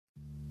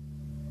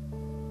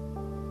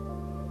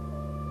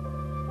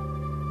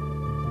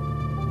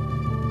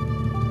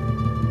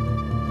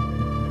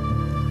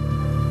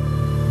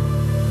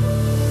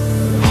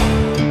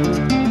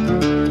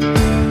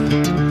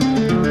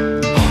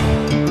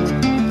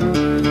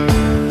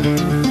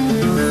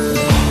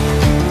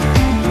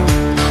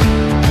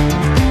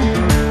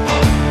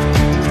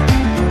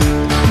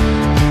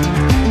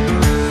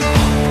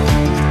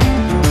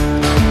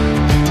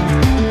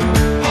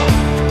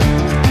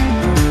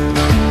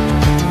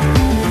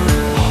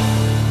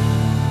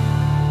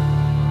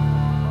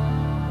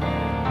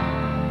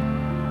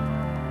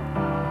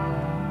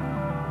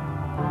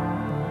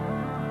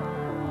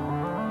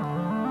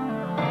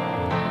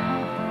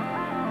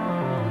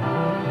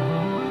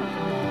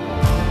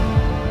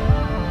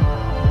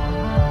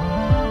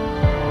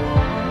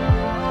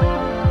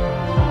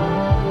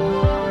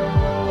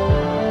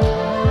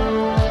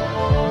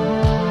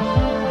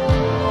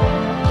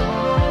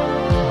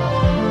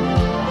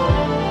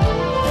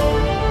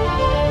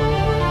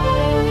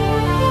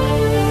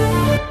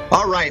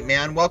right,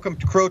 man. Welcome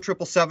to Crow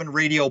 777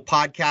 Radio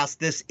Podcast.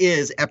 This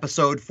is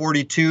episode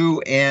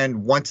 42,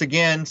 and once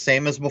again,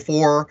 same as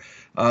before,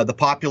 the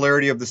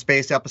popularity of the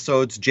space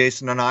episodes,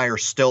 Jason and I are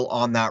still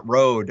on that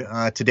road.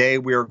 Today,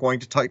 we are going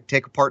to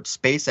take apart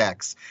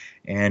SpaceX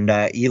and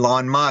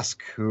Elon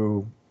Musk,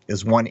 who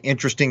is one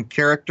interesting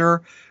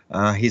character.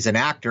 He's an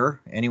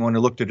actor. Anyone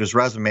who looked at his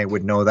resume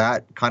would know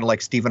that. Kind of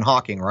like Stephen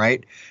Hawking,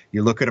 right?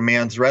 You look at a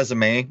man's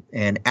resume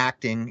and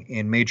acting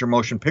in major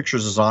motion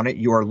pictures is on it.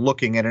 You are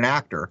looking at an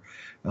actor,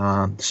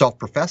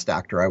 self-professed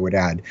actor, I would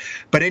add.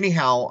 But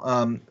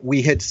anyhow,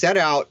 we had set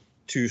out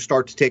to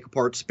start to take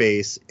apart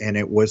space, and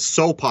it was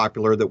so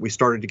popular that we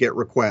started to get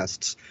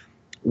requests.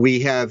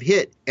 We have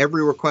hit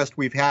every request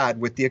we've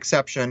had with the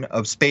exception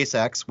of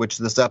SpaceX, which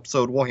this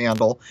episode will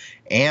handle,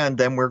 and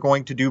then we're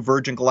going to do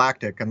Virgin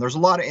Galactic. And there's a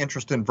lot of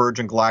interest in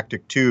Virgin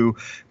Galactic, too,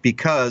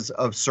 because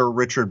of Sir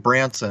Richard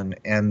Branson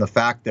and the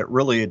fact that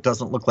really it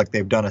doesn't look like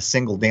they've done a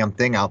single damn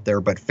thing out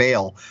there but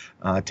fail,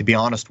 to be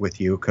honest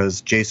with you,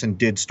 because Jason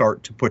did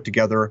start to put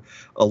together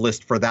a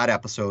list for that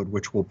episode,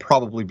 which will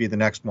probably be the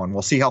next one.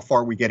 We'll see how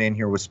far we get in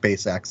here with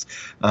SpaceX.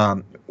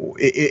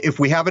 If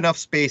we have enough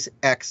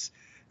SpaceX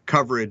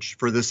coverage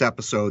for this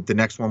episode, the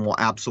next one will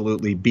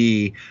absolutely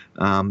be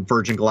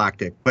Virgin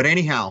Galactic. But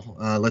anyhow,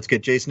 let's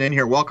get Jason in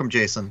here. Welcome,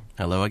 Jason.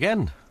 Hello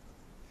again.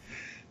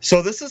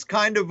 So this is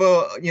kind of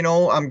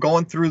I'm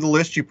going through the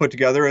list you put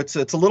together. It's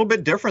a little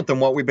bit different than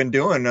what we've been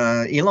doing.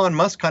 Elon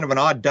Musk, kind of an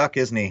odd duck,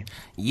 isn't he?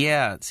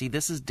 Yeah, see,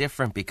 this is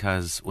different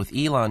because with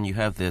Elon, you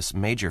have this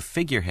major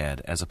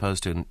figurehead as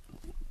opposed to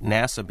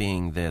NASA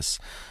being this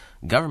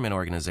government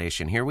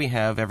organization. Here we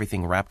have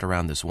everything wrapped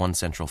around this one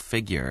central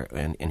figure,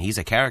 and he's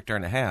a character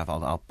and a half.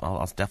 I'll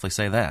definitely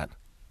say that.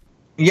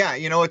 Yeah,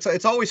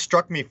 it's always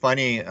struck me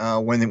funny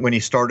when he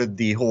started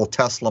the whole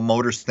Tesla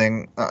Motors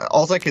thing.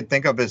 All I could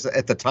think of is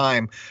at the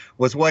time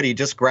was he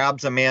just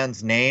grabs a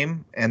man's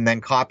name and then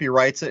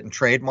copyrights it and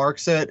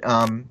trademarks it.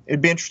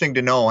 It'd be interesting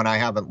to know, and I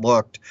haven't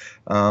looked,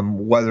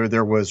 whether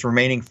there was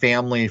remaining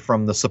family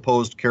from the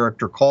supposed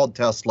character called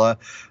Tesla,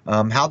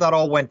 how that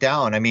all went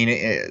down. I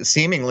mean,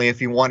 seemingly, if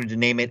you wanted to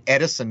name it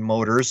Edison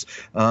Motors,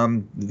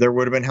 there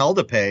would have been hell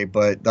to pay,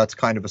 but that's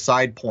kind of a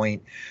side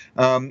point.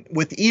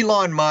 With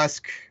Elon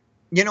Musk,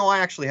 I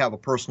actually have a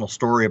personal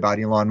story about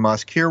Elon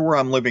Musk. Here where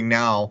I'm living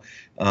now,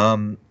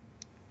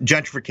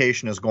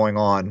 gentrification is going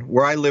on.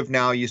 Where I live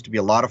now used to be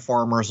a lot of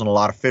farmers and a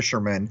lot of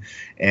fishermen,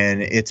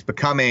 and it's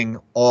becoming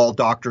all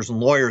doctors and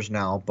lawyers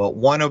now. But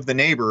one of the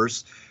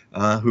neighbors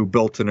who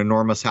built an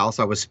enormous house,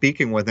 I was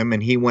speaking with him,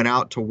 and he went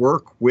out to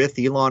work with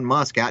Elon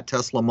Musk at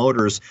Tesla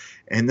Motors,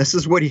 and this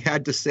is what he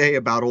had to say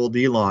about old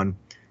Elon.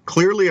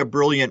 Clearly a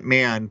brilliant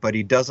man, but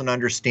he doesn't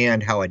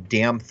understand how a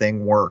damn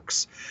thing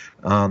works.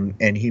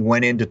 And he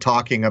went into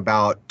talking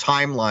about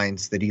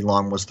timelines that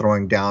Elon was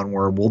throwing down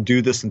where we'll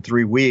do this in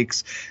 3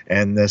 weeks.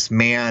 And this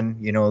man,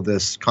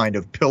 this kind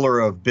of pillar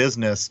of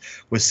business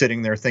was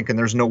sitting there thinking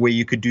there's no way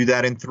you could do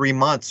that in 3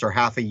 months or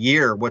half a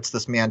year. What's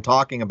this man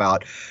talking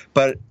about?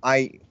 But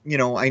I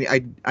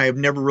have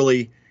never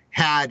really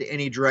had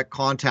any direct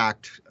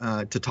contact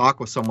to talk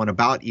with someone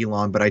about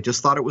Elon, but I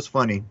just thought it was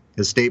funny.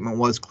 His statement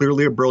was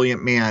clearly a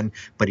brilliant man,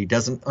 but he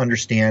doesn't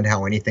understand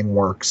how anything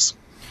works.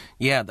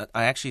 Yeah,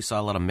 I actually saw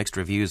a lot of mixed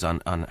reviews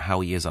on how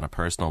he is on a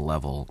personal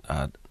level.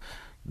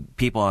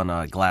 People on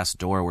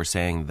Glassdoor were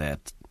saying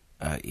that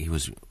he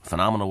was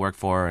phenomenal to work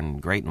for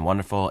and great and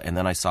wonderful, and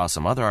then I saw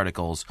some other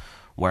articles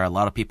where a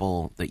lot of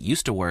people that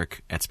used to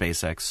work at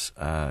SpaceX,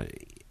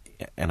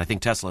 and I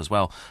think Tesla as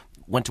well,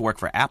 went to work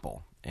for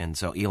Apple. And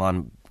so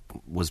Elon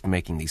was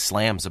making these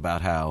slams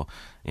about how,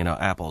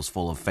 Apple's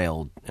full of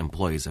failed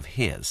employees of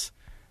his.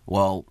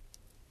 Well,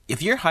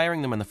 if you're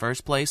hiring them in the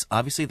first place,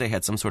 obviously they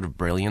had some sort of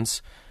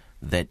brilliance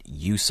that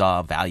you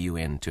saw value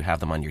in to have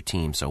them on your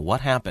team. So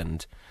what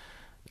happened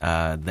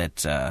that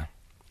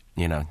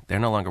they're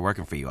no longer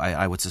working for you?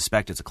 I would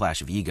suspect it's a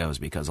clash of egos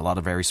because a lot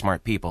of very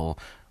smart people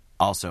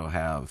also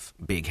have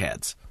big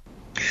heads.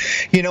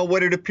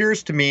 What it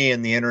appears to me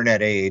in the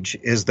internet age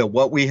is that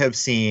what we have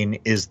seen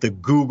is the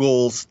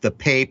Googles, the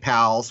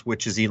PayPals,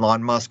 which is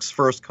Elon Musk's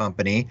first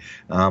company,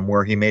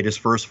 where he made his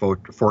first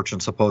fortune,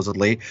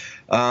 supposedly,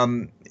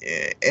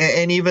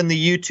 and even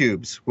the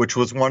YouTubes, which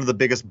was one of the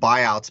biggest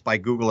buyouts by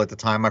Google at the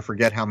time. I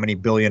forget how many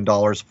 $1 billion,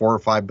 $4 or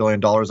 $5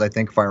 billion, I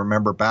think, if I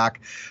remember back.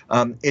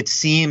 It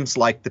seems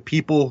like the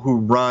people who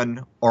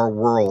run our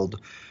world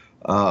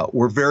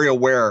were very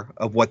aware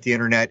of what the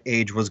internet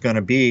age was going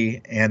to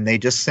be, and they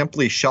just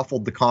simply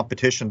shuffled the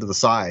competition to the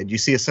side. You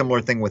see a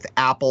similar thing with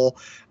Apple.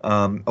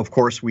 Of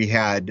course, we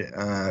had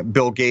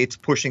Bill Gates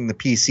pushing the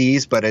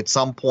PCs, but at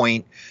some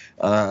point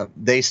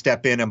they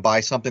step in and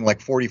buy something like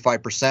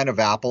 45% of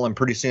Apple, and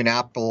pretty soon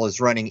Apple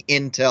is running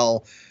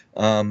Intel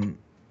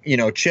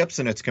chips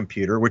in its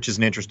computer, which is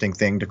an interesting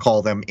thing to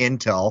call them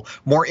Intel.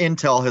 More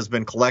Intel has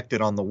been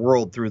collected on the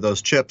world through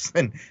those chips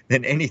than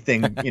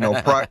anything,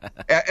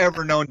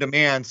 ever known to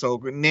man. So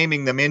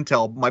naming them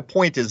Intel, my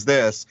point is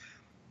this.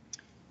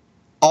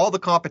 all the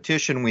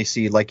competition we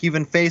see, like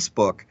even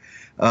Facebook,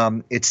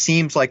 it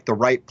seems like the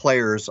right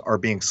players are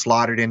being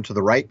slotted into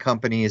the right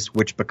companies,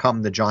 which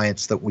become the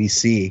giants that we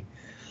see.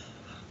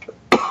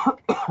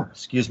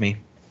 Excuse me.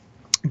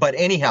 But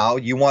anyhow,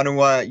 you want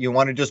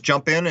to just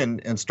jump in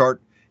and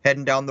start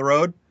heading down the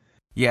road?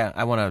 Yeah,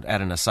 I want to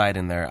add an aside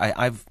in there.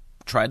 I've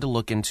tried to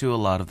look into a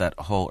lot of that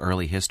whole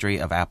early history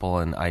of Apple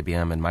and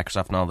IBM and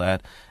Microsoft and all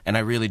that, and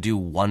I really do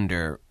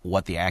wonder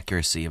what the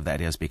accuracy of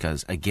that is,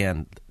 because,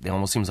 again, it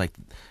almost seems like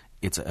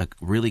it's a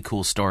really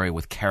cool story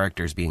with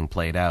characters being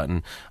played out.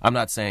 And I'm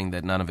not saying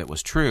that none of it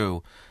was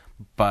true,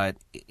 but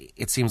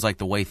it seems like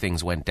the way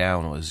things went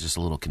down was just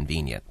a little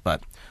convenient.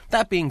 But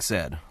that being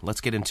said,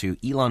 let's get into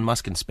Elon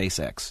Musk and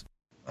SpaceX.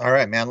 All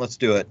right, man, let's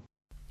do it.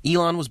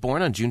 Elon was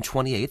born on June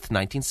 28th,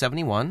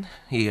 1971.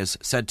 He is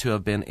said to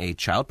have been a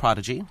child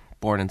prodigy,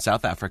 born in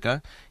South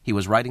Africa. He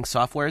was writing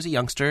software as a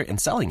youngster and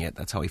selling it.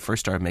 That's how he first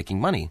started making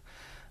money.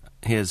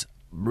 His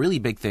really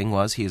big thing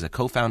was he is a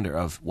co-founder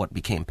of what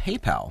became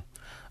PayPal.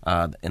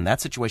 And that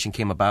situation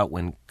came about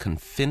when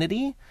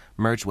Confinity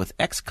merged with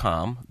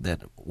XCOM,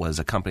 that was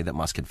a company that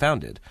Musk had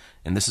founded.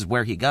 And this is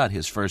where he got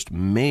his first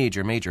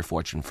major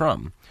fortune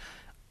from.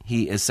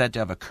 He is said to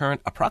have a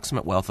current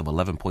approximate wealth of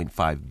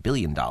 $11.5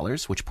 billion,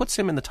 which puts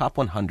him in the top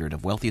 100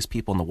 of wealthiest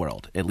people in the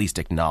world, at least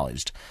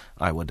acknowledged.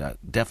 I would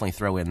definitely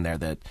throw in there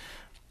that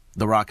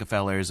the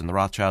Rockefellers and the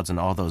Rothschilds and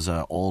all those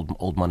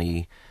old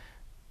money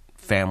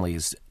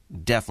families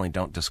definitely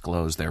don't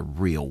disclose their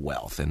real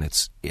wealth, and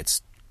it's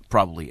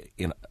probably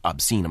in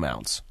obscene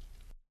amounts.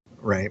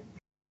 Right.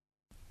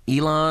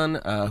 Elon,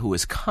 who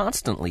is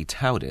constantly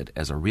touted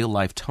as a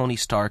real-life Tony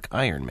Stark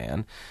Iron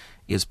Man,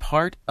 is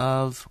part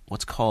of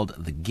what's called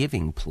the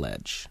Giving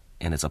Pledge,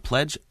 and it's a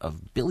pledge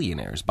of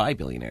billionaires, by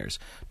billionaires,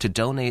 to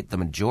donate the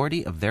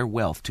majority of their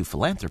wealth to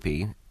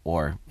philanthropy,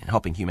 or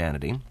helping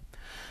humanity,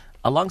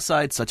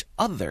 alongside such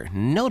other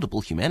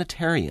notable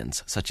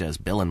humanitarians such as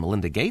Bill and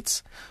Melinda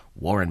Gates,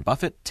 Warren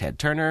Buffett, Ted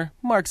Turner,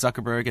 Mark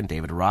Zuckerberg, and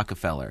David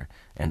Rockefeller.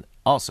 And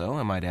also,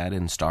 I might add,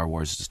 in Star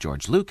Wars'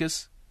 George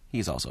Lucas,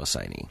 he's also a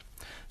signee.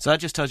 So that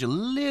just tells you a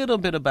little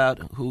bit about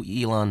who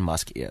Elon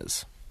Musk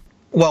is.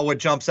 Well, what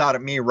jumps out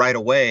at me right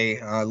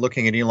away,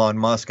 looking at Elon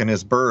Musk and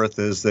his birth,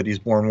 is that he's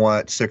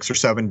born, 6 or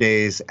 7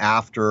 days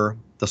after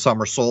the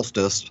summer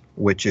solstice,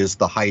 which is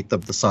the height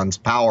of the sun's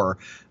power,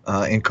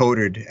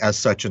 encoded as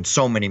such in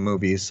so many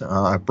movies.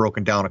 I've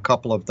broken down a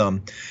couple of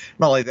them.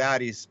 Not only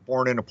that, he's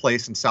born in a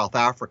place in South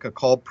Africa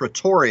called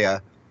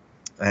Pretoria.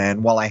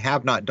 And while I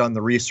have not done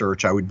the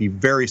research, I would be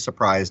very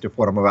surprised if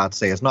what I'm about to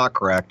say is not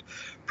correct.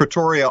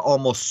 Pretoria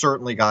almost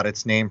certainly got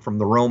its name from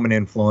the Roman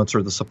influence,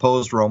 or the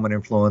supposed Roman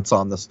influence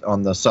on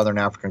the southern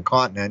African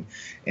continent.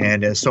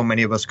 And as so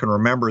many of us can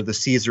remember, the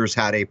Caesars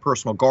had a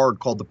personal guard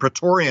called the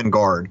Praetorian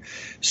Guard.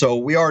 So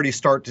we already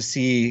start to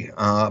see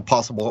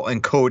possible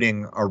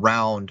encoding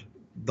around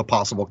the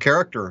possible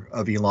character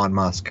of Elon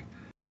Musk.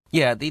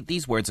 Yeah,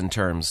 these words and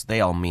terms,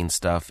 they all mean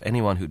stuff.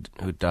 Anyone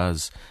who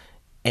does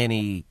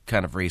any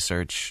kind of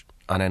research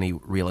on any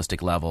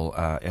realistic level.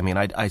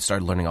 I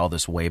started learning all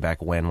this way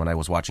back when I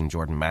was watching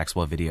Jordan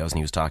Maxwell videos, and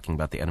he was talking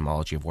about the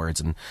etymology of words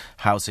and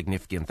how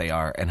significant they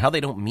are and how they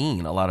don't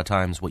mean a lot of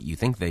times what you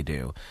think they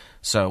do.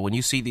 So when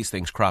you see these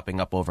things cropping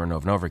up over and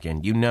over and over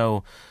again, you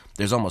know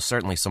there's almost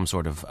certainly some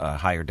sort of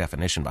higher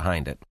definition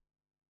behind it.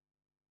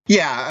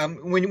 Yeah,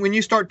 when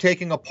you start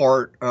taking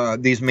apart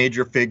these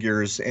major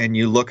figures and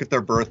you look at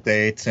their birth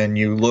dates and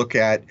you look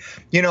at,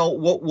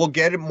 we'll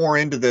get more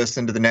into this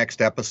into the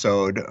next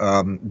episode,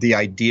 the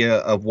idea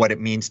of what it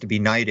means to be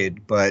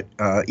knighted. But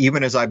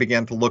even as I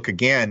began to look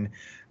again,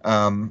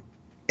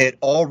 it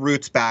all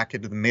roots back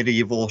into the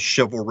medieval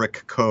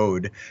chivalric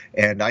code.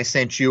 And I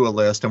sent you a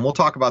list, and we'll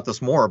talk about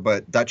this more,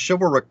 but that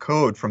chivalric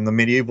code from the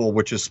medieval,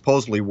 which is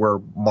supposedly where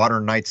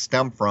modern knights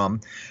stem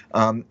from,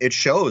 it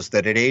shows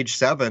that at age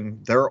 7,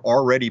 they're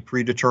already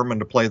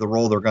predetermined to play the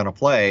role they're going to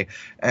play.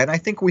 And I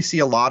think we see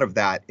a lot of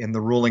that in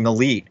the ruling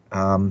elite.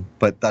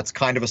 But that's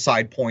kind of a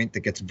side point that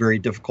gets very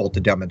difficult to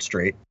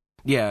demonstrate.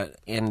 Yeah,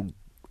 and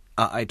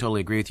I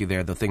totally agree with you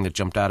there. The thing that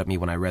jumped out at me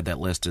when I read that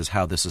list is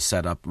how this is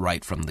set up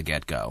right from the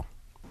get-go.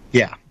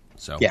 Yeah.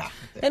 So, yeah.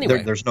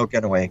 Anyway. There's no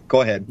getaway.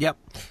 Go ahead. Yep.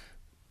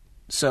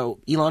 So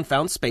Elon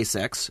found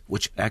SpaceX,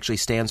 which actually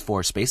stands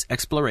for Space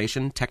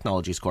Exploration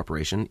Technologies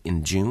Corporation,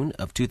 in June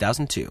of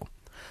 2002.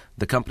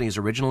 The company is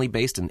originally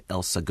based in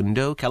El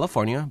Segundo,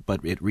 California,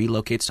 but it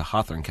relocates to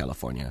Hawthorne,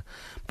 California.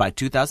 By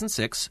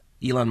 2006,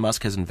 Elon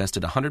Musk has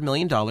invested $100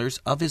 million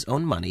of his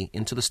own money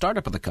into the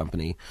startup of the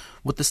company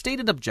with the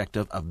stated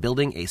objective of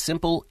building a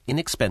simple,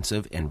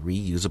 inexpensive, and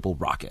reusable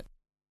rocket.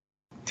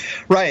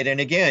 Right. And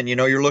again,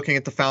 you're looking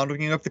at the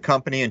founding of the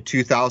company in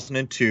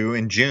 2002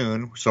 in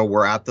June. So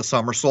we're at the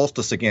summer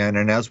solstice again.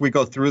 And as we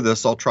go through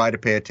this, I'll try to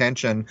pay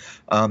attention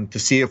to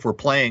see if we're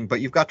playing.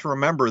 But you've got to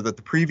remember that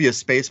the previous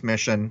space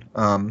mission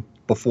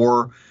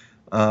before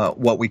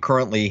what we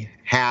currently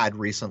had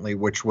recently,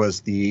 which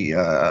was the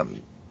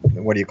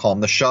what do you call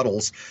them, the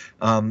shuttles,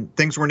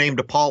 things were named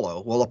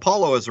Apollo. Well,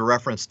 Apollo is a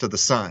reference to the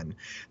sun.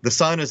 The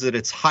sun is at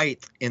its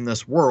height in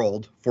this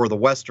world for the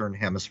Western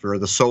Hemisphere,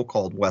 the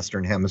so-called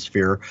Western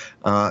Hemisphere,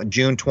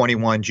 June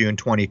 21, June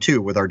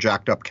 22. With our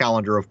jacked up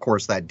calendar, of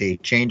course, that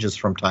date changes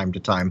from time to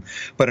time.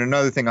 But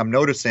another thing I'm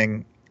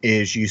noticing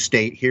is you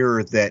state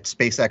here that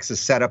SpaceX is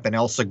set up in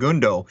El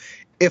Segundo.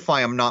 If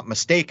I am not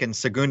mistaken,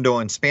 segundo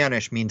in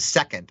Spanish means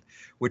second,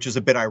 which is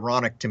a bit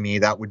ironic to me.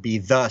 That would be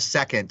the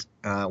second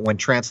when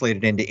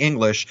translated into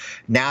English,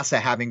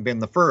 NASA having been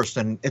the first.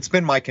 And it's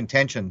been my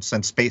contention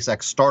since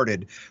SpaceX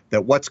started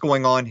that what's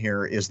going on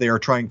here is they are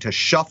trying to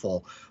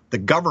shuffle the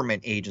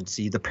government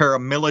agency, the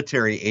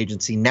paramilitary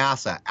agency,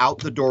 NASA, out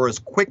the door as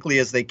quickly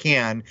as they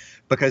can,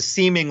 because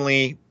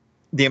seemingly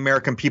the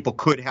American people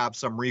could have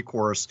some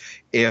recourse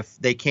if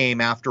they came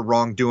after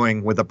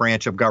wrongdoing with a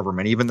branch of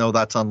government, even though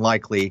that's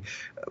unlikely.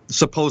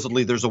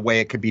 Supposedly, there's a way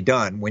it could be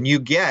done. When you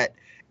get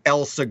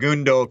El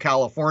Segundo,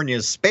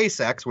 California's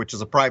SpaceX, which is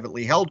a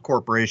privately held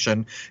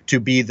corporation, to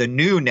be the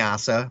new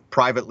NASA,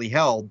 privately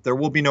held, there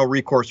will be no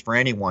recourse for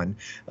anyone.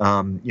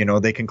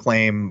 They can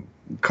claim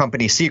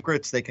company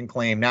secrets, they can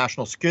claim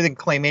national security, they can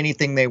claim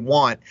anything they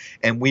want,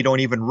 and we don't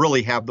even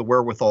really have the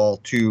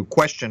wherewithal to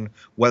question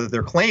whether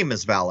their claim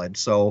is valid.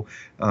 So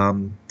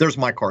there's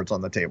my cards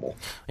on the table.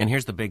 And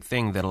here's the big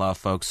thing that a lot of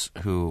folks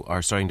who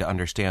are starting to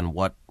understand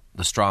what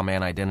the straw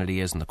man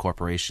identity is and the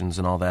corporations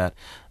and all that,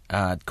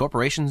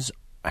 corporations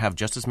have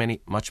just as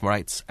much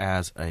rights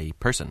as a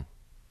person.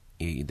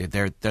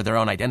 They're their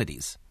own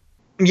identities.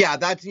 Yeah,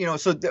 that's,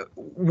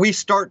 we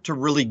start to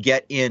really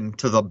get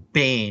into the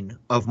bane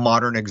of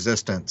modern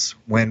existence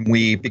when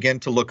we begin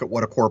to look at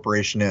what a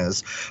corporation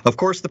is. Of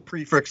course, the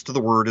prefix to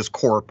the word is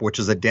corp, which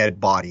is a dead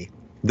body.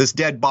 This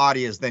dead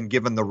body is then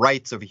given the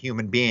rights of a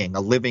human being,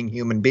 a living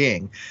human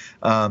being.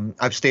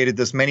 I've stated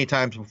this many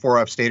times before.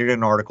 I've stated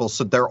in articles.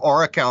 So there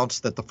are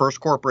accounts that the first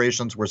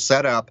corporations were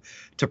set up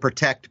to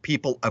protect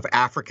people of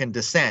African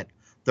descent.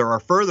 There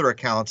are further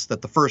accounts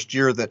that the first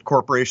year that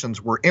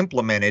corporations were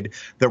implemented,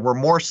 there were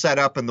more set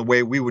up in the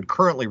way we would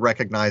currently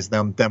recognize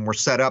them than were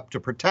set up to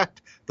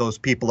protect those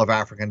people of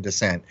African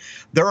descent.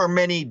 There are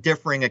many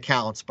differing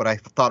accounts, but I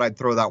thought I'd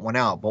throw that one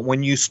out. But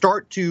when you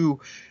start to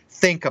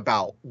think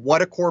about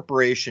what a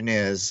corporation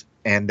is,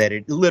 and that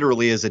it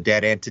literally is a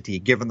dead entity,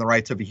 given the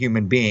rights of a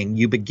human being,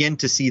 you begin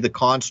to see the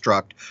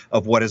construct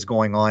of what is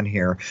going on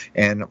here.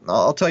 And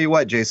I'll tell you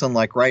what, Jason,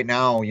 like right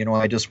now,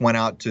 I just went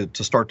out to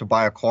start to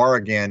buy a car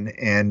again.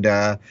 And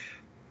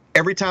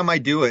every time I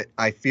do it,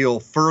 I feel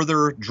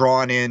further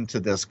drawn into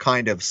this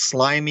kind of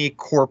slimy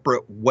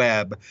corporate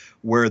web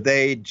where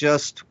they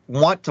just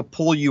want to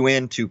pull you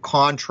into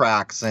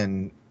contracts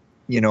and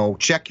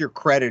check your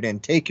credit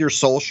and take your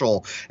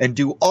social and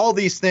do all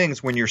these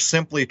things when you're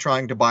simply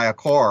trying to buy a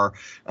car.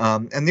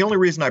 And the only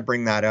reason I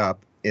bring that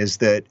up is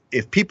that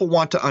if people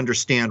want to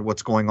understand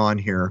what's going on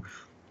here,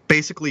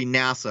 basically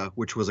NASA,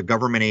 which was a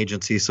government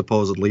agency,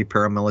 supposedly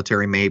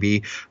paramilitary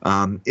maybe,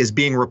 is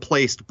being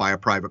replaced by a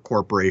private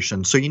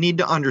corporation. So you need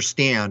to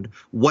understand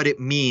what it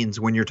means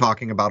when you're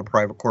talking about a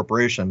private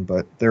corporation.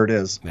 But there it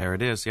is. There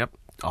it is. Yep.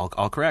 All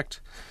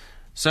correct.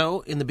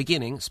 So, in the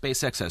beginning,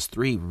 SpaceX has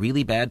 3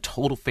 really bad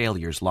total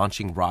failures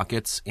launching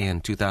rockets in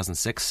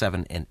 2006,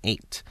 7, and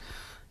 8.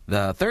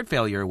 The third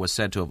failure was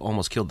said to have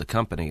almost killed the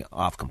company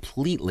off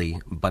completely,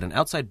 but an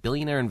outside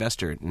billionaire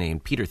investor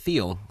named Peter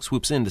Thiel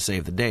swoops in to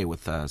save the day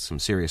with some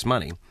serious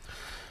money.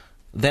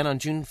 Then on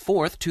June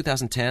 4th,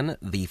 2010,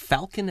 the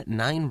Falcon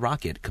 9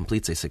 rocket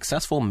completes a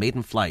successful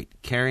maiden flight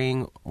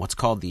carrying what's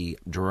called the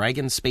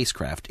Dragon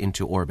spacecraft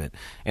into orbit.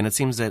 And it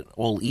seems that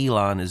old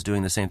Elon is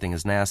doing the same thing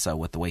as NASA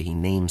with the way he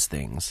names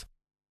things.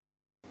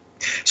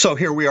 So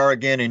here we are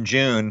again in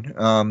June.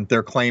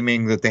 They're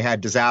claiming that they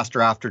had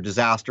disaster after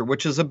disaster,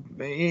 which is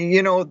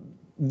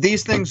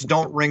these things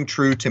don't ring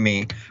true to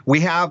me.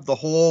 We have the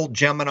whole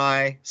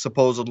Gemini,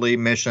 supposedly,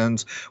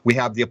 missions. We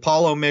have the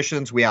Apollo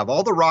missions. We have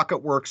all the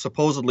rocket work,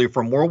 supposedly,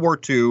 from World War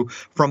II,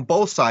 from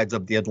both sides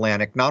of the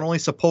Atlantic. Not only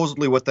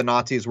supposedly what the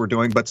Nazis were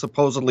doing, but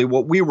supposedly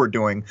what we were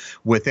doing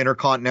with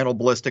intercontinental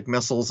ballistic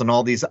missiles and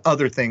all these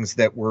other things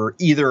that were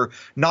either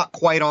not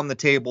quite on the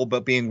table,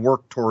 but being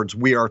worked towards,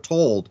 we are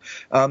told.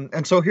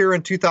 And so here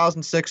in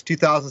 2006,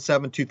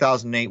 2007,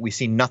 2008, we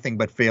see nothing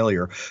but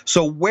failure.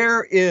 So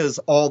where is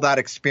all that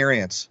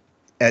experience?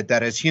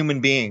 That as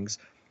human beings,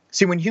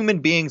 see, when human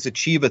beings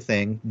achieve a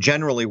thing,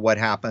 generally what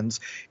happens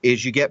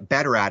is you get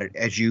better at it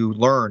as you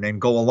learn and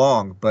go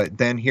along. But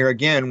then here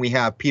again, we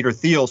have Peter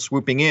Thiel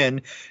swooping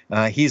in.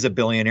 He's a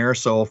billionaire,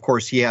 so of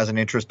course he has an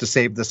interest to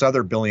save this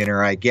other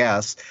billionaire, I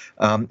guess.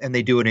 And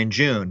they do it in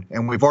June.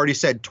 And we've already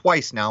said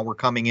twice now we're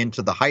coming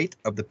into the height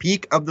of the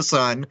peak of the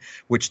sun,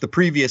 which the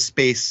previous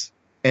space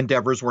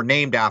endeavors were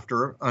named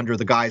after under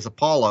the guise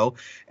Apollo,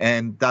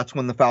 and that's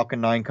when the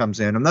Falcon 9 comes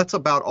in. And that's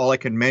about all I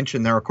can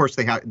mention there. Of course,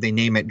 they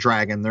name it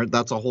Dragon.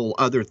 That's a whole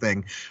other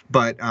thing.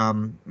 But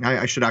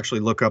I should actually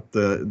look up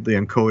the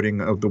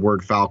encoding of the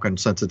word Falcon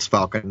since it's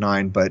Falcon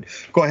 9. But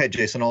go ahead,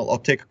 Jason. I'll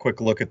take a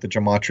quick look at the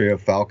gematria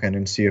of Falcon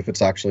and see if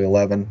it's actually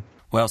 11.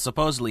 Well,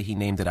 supposedly he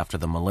named it after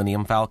the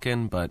Millennium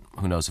Falcon, but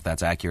who knows if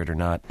that's accurate or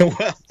not.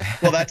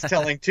 Well, that's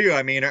telling too.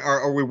 I mean,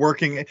 are we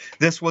working?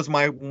 This was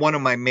one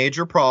of my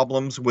major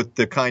problems with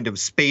the kind of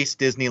space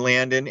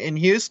Disneyland in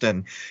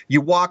Houston. You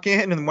walk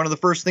in, and one of the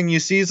first things you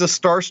see is a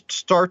Star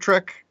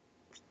Trek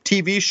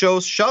TV show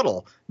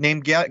shuttle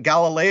named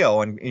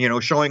Galileo,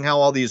 and showing how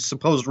all these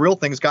supposed real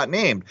things got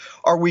named.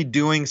 Are we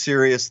doing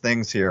serious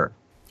things here?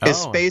 Is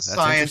space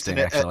science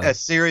a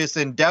serious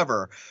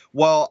endeavor?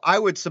 Well, I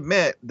would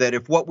submit that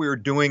if what we're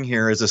doing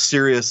here is a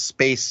serious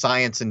space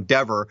science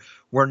endeavor,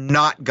 we're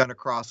not going to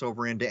cross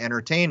over into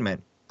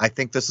entertainment. I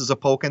think this is a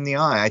poke in the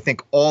eye. I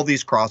think all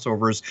these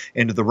crossovers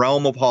into the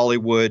realm of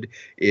Hollywood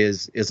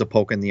is a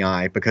poke in the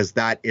eye, because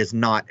that is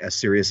not a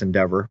serious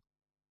endeavor.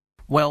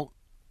 Well,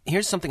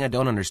 here's something I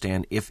don't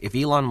understand. If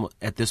Elon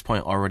at this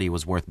point already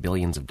was worth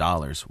billions of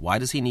dollars, why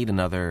does he need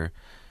another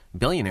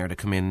billionaire to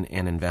come in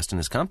and invest in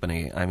his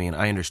company? I mean,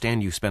 I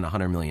understand you spent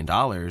 $100 million,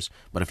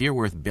 but if you're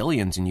worth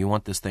billions and you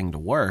want this thing to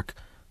work,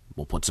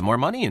 we'll put some more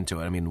money into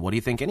it. I mean, what do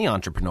you think any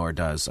entrepreneur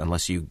does,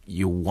 unless you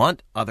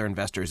want other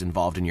investors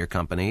involved in your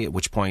company, at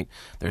which point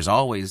there's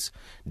always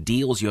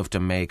deals you have to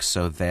make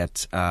so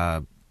that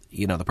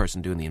the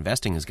person doing the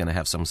investing is going to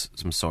have some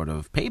sort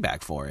of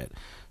payback for it.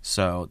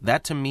 So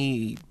that to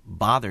me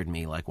bothered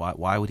me. Like,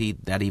 why would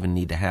that even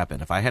need to happen?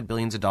 If I had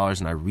billions of dollars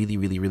and I really,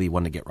 really, really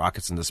wanted to get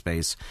rockets into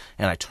space,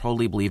 and I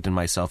totally believed in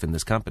myself in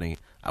this company,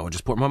 I would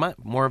just put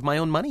more of my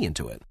own money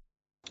into it.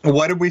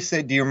 What did we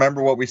say? Do you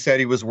remember what we said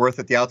he was worth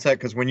at the outset?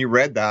 Because when you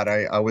read that,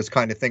 I was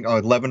kind of thinking,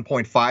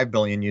 $11.5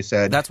 billion, you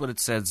said. That's what it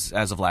says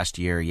as of last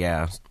year,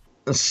 yeah.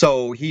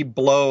 So he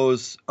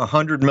blows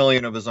 $100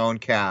 million of his own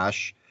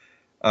cash.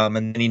 And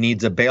then he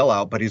needs a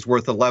bailout, but he's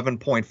worth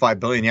 $11.5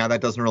 billion. Yeah, that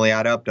doesn't really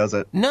add up, does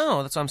it?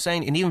 No, that's what I'm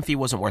saying. And even if he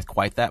wasn't worth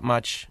quite that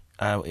much,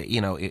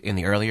 in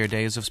the earlier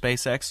days of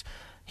SpaceX,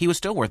 he was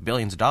still worth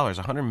billions of dollars.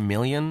 $100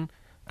 million.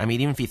 I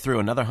mean, even if he threw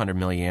another $100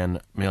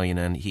 million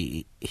in,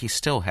 he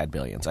still had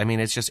billions. I mean,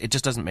 it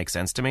just doesn't make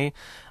sense to me.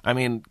 I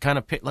mean,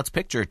 let's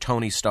picture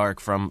Tony Stark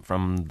from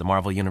the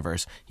Marvel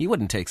Universe. He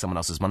wouldn't take someone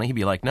else's money. He'd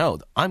be like, "No,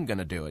 I'm going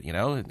to do it."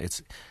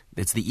 It's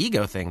the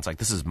ego thing. It's like,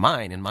 this is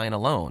mine and mine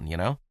alone.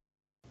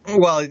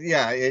 Well,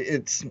 yeah,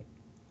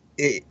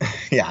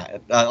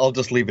 I'll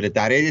just leave it at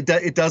that.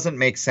 It doesn't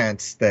make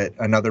sense that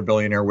another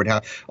billionaire would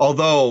have.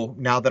 Although,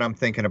 now that I'm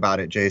thinking about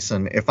it,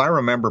 Jason, if I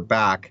remember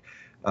back,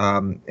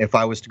 if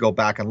I was to go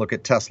back and look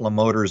at Tesla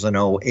Motors in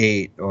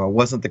 2008,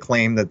 wasn't the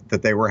claim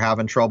that they were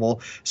having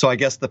trouble? So I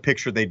guess the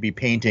picture they'd be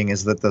painting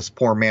is that this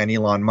poor man,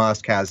 Elon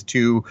Musk, has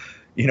two,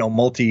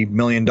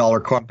 multi-million-dollar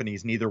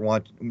companies, neither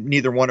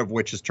one of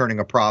which is turning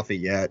a profit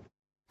yet.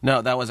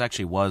 No, that was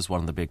one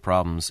of the big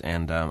problems,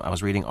 and I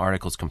was reading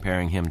articles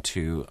comparing him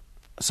to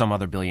some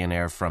other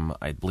billionaire from,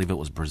 I believe it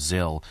was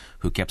Brazil,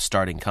 who kept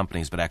starting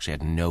companies but actually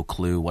had no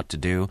clue what to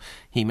do.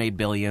 He made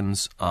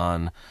billions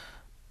on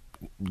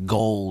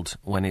gold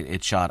when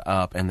it shot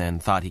up, and then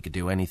thought he could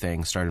do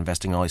anything, started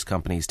investing in all these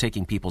companies,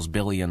 taking people's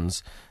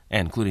billions,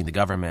 including the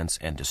government's,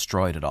 and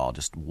destroyed it all,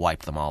 just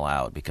wiped them all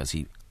out, because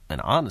he, in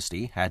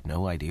honesty, had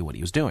no idea what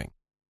he was doing.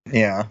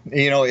 Yeah,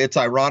 it's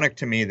ironic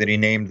to me that he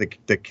named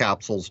the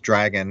capsules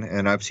Dragon,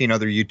 and I've seen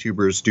other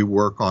YouTubers do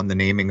work on the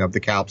naming of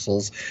the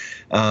capsules.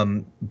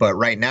 But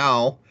right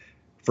now,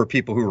 for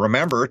people who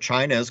remember,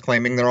 China is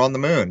claiming they're on the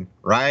moon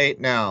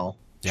right now.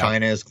 Yep.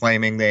 China is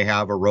claiming they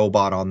have a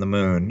robot on the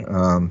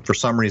moon. For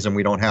some reason,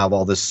 we don't have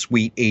all this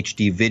sweet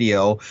HD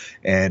video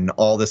and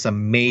all this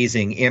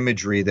amazing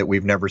imagery that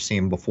we've never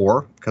seen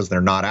before, because they're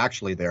not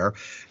actually there.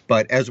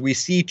 But as we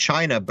see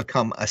China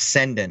become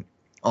ascendant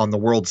on the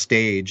world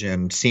stage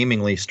and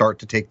seemingly start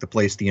to take the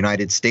place the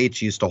United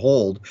States used to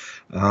hold,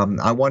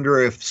 I wonder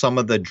if some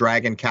of the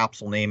Dragon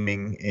capsule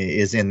naming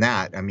is in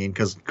that. I mean,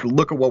 because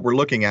look at what we're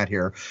looking at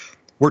here.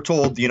 We're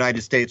told the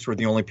United States were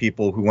the only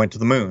people who went to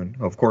the moon.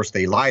 Of course,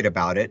 they lied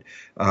about it.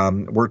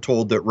 We're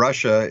told that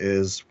Russia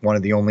is one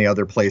of the only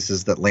other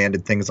places that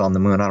landed things on the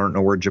moon. I don't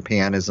know where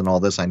Japan is in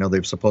all this. I know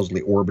they've supposedly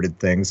orbited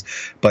things.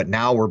 But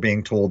now we're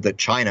being told that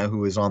China,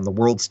 who is on the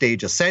world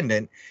stage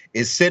ascendant,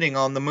 is sitting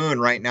on the moon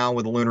right now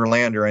with a lunar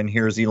lander. And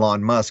here's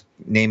Elon Musk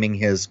naming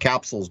his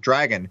capsules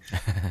Dragon.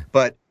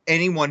 But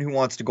anyone who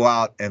wants to go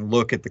out and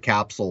look at the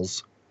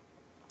capsules,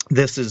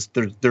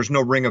 there's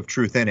no ring of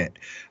truth in it.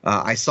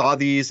 I saw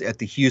these at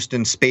the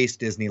Houston Space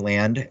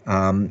Disneyland,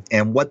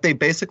 and what they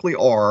basically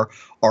are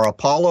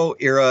Apollo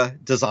era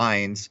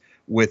designs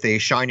with a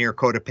shinier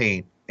coat of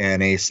paint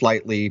and a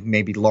slightly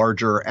maybe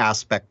larger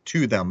aspect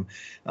to them.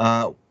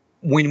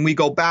 When we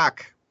go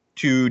back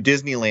to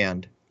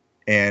Disneyland,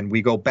 and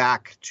we go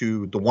back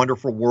to the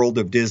wonderful world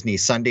of Disney,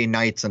 Sunday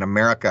nights in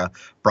America,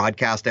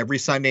 broadcast every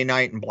Sunday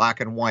night in black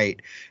and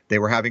white. They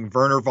were having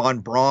Werner von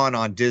Braun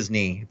on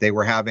Disney. They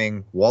were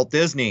having Walt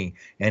Disney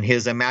and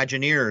his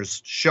Imagineers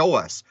show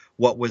us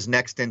what was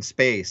next in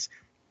space.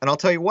 And I'll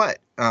tell you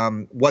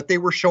what they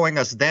were showing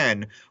us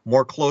then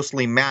more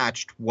closely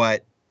matched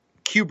what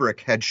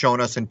Kubrick had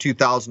shown us in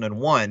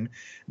 2001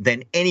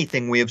 than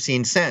anything we have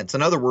seen since.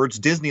 In other words,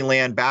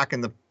 Disneyland back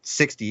in the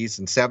 60s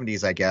and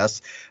 70s, I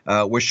guess,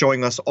 was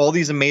showing us all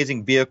these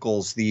amazing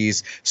vehicles,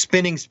 these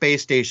spinning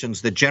space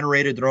stations that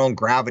generated their own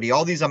gravity,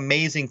 all these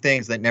amazing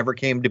things that never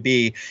came to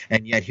be.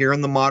 And yet here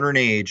in the modern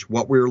age,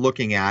 what we're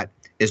looking at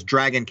is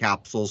Dragon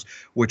capsules,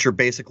 which are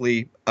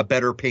basically a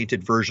better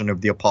painted version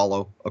of the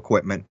Apollo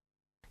equipment.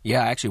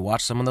 Yeah, I actually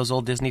watched some of those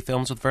old Disney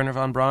films with Wernher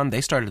von Braun.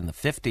 They started in the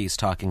 50s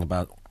talking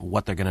about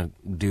what they're going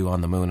to do on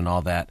the moon and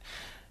all that.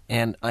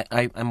 And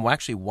I'm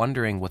actually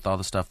wondering, with all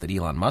the stuff that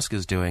Elon Musk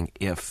is doing,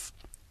 if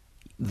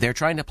they're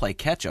trying to play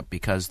catch-up,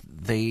 because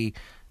the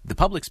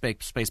public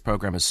space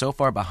program is so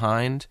far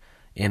behind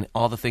in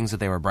all the things that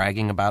they were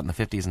bragging about in the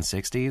 50s and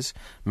 60s.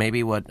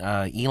 Maybe what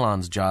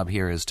Elon's job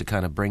here is to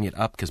kind of bring it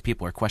up, because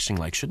people are questioning,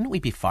 like, shouldn't we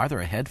be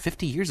farther ahead?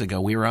 50 years ago,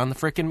 we were on the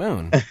frickin'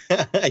 moon.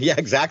 Yeah,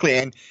 exactly.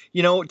 And,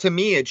 to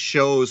me, it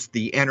shows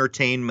the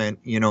entertainment,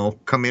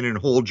 come in and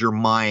hold your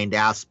mind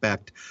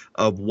aspect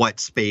of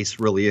what space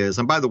really is.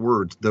 And by the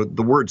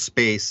word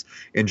space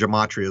in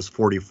gematria is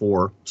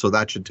 44, so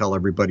that should tell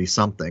everybody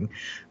something.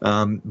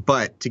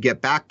 But to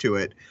get back to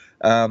it,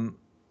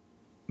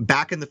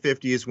 back in the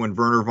 50s when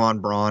Wernher von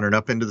Braun, and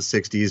up into the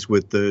 60s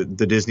with the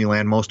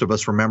Disneyland most of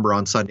us remember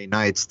on Sunday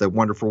nights, The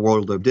Wonderful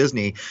World of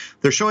Disney,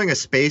 they're showing a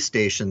space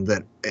station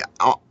that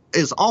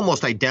is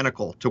almost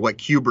identical to what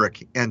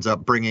Kubrick ends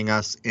up bringing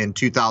us in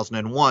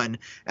 2001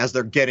 as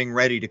they're getting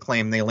ready to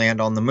claim they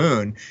land on the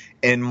moon.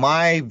 In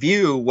my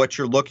view, what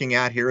you're looking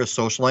at here is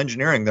social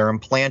engineering. They're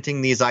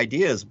implanting these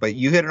ideas, but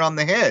you hit it on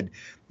the head.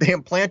 They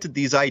implanted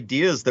these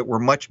ideas that were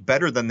much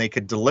better than they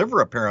could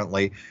deliver,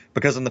 apparently,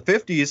 because in the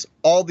 50s,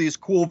 all these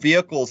cool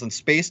vehicles and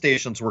space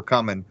stations were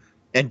coming,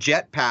 and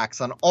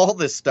jetpacks and all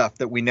this stuff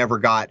that we never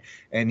got.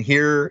 And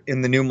here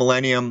in the new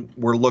millennium,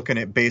 we're looking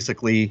at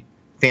basically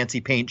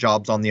fancy paint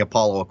jobs on the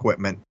Apollo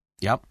equipment.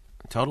 Yep,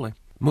 totally.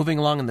 Moving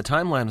along in the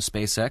timeline of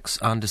SpaceX,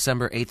 on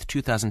December 8th,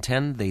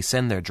 2010, they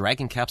send their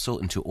Dragon capsule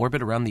into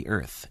orbit around the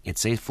Earth. It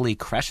safely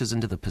crashes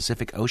into the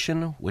Pacific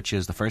Ocean, which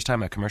is the first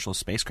time a commercial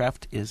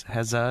spacecraft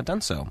has done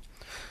so.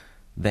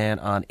 Then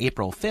on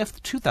April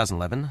 5th,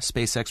 2011,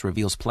 SpaceX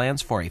reveals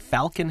plans for a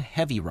Falcon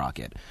Heavy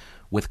rocket,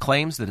 with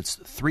claims that its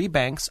 3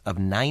 banks of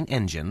 9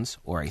 engines,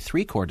 or a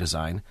 3-core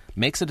design,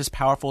 makes it as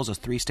powerful as a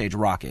 3-stage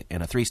rocket,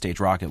 and a 3-stage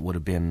rocket would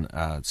have been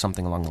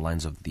something along the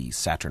lines of the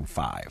Saturn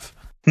V.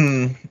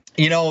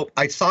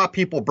 I saw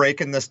people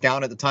breaking this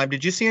down at the time.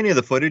 Did you see any of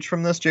the footage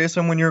from this,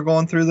 Jason, when you were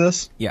going through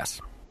this?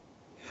 Yes.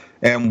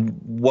 And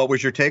what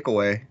was your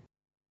takeaway?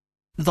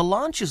 The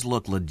launches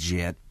look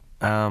legit.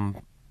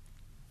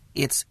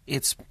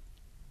 It's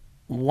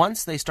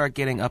once they start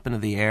getting up into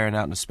the air and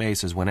out into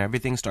space is when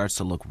everything starts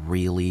to look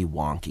really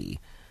wonky.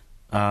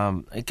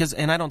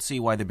 And I don't see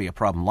why there'd be a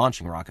problem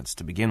launching rockets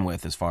to begin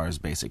with, as far as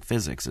basic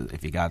physics.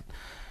 If you got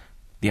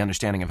the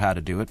understanding of how to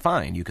do it,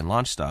 fine, you can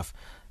launch stuff.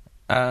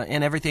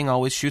 And everything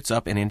always shoots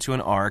up and into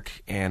an arc,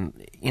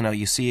 and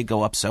you see it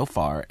go up so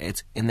far.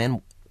 And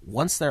then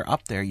once they're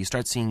up there, you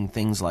start seeing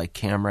things like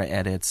camera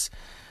edits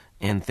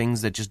and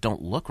things that just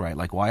don't look right.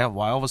 Like why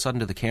all of a sudden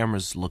do the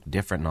cameras look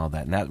different and all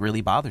that? And that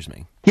really bothers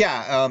me.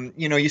 Yeah,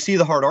 you see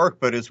the hard arc,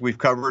 but as we've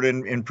covered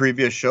in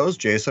previous shows,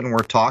 Jason, we're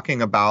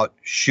talking about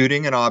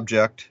shooting an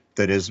object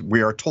that is,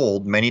 we are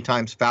told, many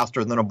times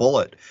faster than a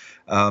bullet.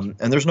 And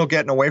there's no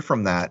getting away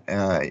from that.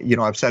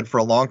 I've said for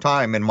a long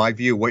time, in my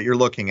view, what you're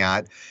looking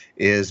at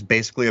is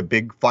basically a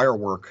big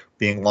firework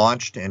being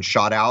launched and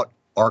shot out,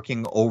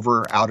 arcing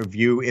over out of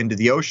view into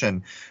the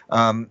ocean.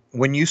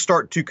 When you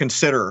start to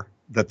consider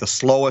that the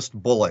slowest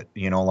bullet,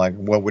 like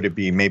what would it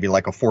be? Maybe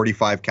like a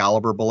 45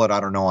 caliber bullet. I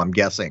don't know. I'm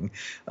guessing,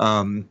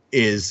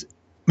 is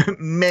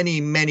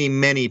many, many,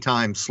 many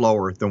times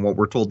slower than what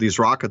we're told these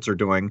rockets are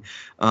doing.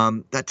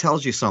 That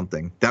tells you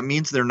something. That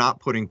means they're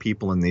not putting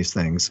people in these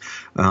things,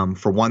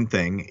 for one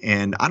thing.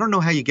 And I don't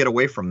know how you get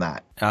away from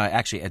that.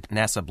 Actually,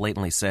 NASA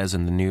blatantly says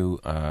in the new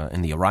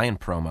in the Orion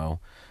promo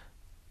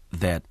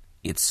that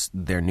it's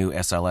their new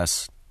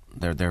SLS,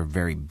 their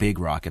very big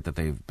rocket that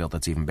they've built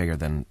that's even bigger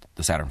than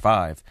the Saturn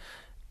V,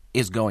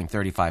 is going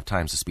 35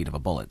 times the speed of a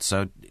bullet.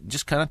 So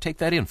just kind of take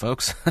that in,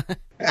 folks.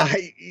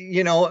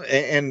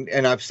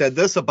 And I've said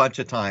this a bunch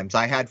of times.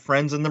 I had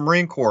friends in the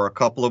Marine Corps, a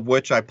couple of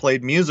which I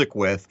played music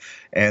with,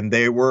 and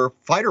they were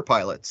fighter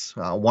pilots.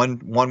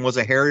 One was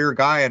a Harrier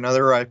guy,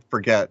 another, I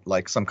forget,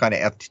 like some kind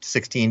of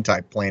F-16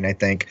 type plane, I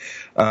think.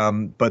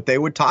 But they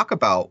would talk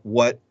about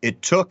what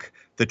it took,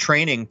 the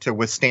training to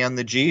withstand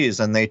the G's,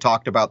 and they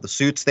talked about the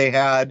suits they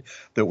had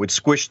that would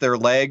squish their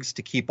legs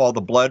to keep all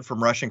the blood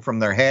from rushing from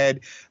their head.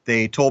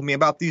 They told me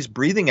about these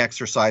breathing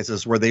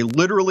exercises where they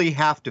literally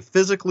have to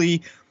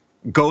physically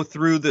go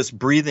through this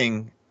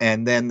breathing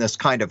and then this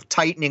kind of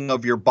tightening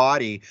of your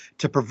body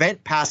to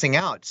prevent passing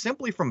out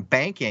simply from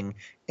banking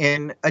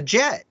in a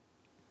jet.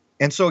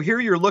 And so here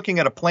you're looking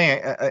at a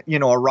plane,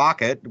 a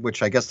rocket,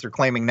 which I guess they're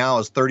claiming now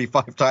is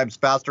 35 times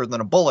faster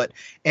than a bullet,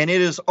 and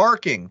it is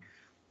arcing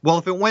Well,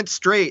 if it went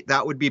straight,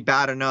 that would be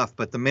bad enough.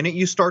 But the minute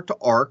you start to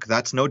arc,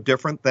 that's no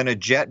different than a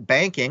jet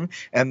banking.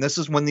 And this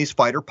is when these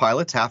fighter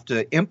pilots have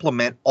to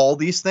implement all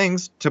these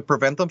things to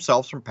prevent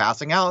themselves from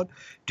passing out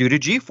due to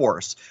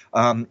G-force.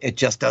 It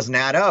just doesn't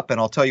add up. And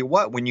I'll tell you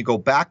what, when you go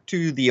back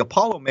to the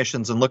Apollo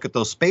missions and look at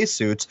those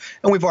spacesuits,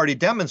 and we've already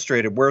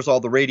demonstrated where's all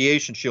the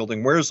radiation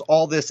shielding, where's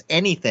all this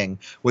anything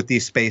with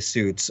these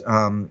spacesuits.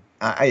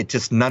 I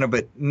just none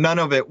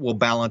of it will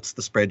balance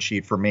the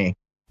spreadsheet for me.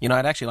 You know,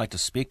 I'd actually like to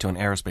speak to an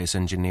aerospace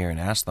engineer and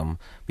ask them,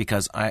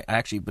 because I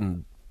actually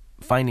been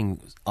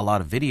finding a lot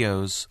of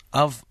videos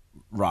of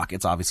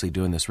rockets, obviously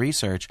doing this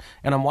research,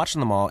 and I'm watching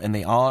them all,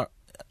 and all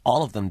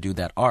of them do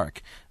that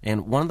arc.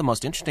 And one of the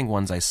most interesting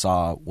ones I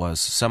saw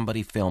was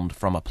somebody filmed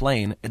from a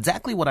plane,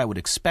 exactly what I would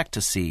expect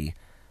to see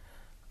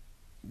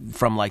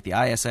from like the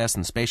ISS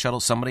and space shuttle.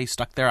 Somebody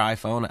stuck their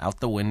iPhone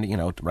out the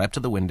window, right up to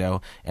the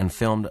window, and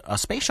filmed a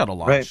space shuttle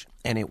launch, right.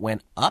 And it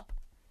went up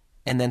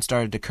and then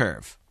started to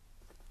curve.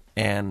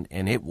 And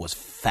it was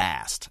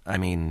fast. I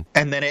mean,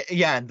 and then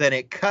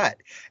it cut.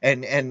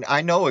 And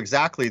I know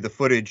exactly the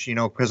footage,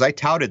 because I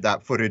touted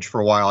that footage for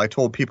a while. I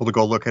told people to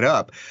go look it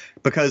up,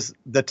 because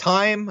from the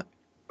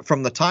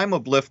time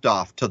of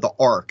liftoff to the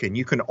arc, and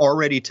you can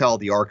already tell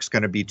the arc's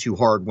going to be too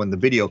hard when the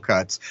video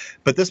cuts.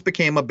 But this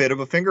became a bit of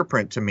a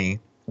fingerprint to me.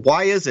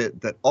 Why is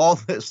it that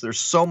there's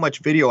so much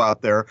video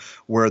out there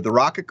where the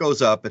rocket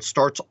goes up, it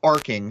starts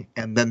arcing,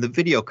 and then the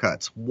video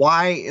cuts?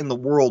 Why in the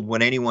world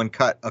would anyone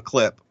cut a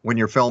clip when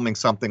you're filming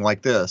something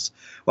like this?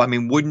 Well, I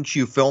mean, wouldn't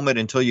you film it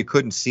until you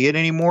couldn't see it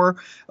anymore?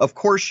 Of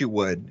course you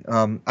would.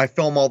 I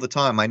film all the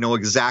time. I know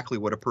exactly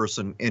what a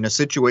person in a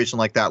situation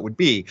like that would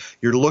be.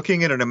 You're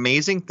looking at an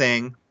amazing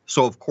thing.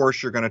 So, of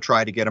course, you're going to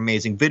try to get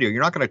amazing video.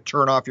 You're not going to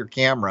turn off your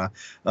camera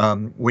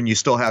when you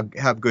still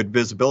have good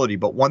visibility.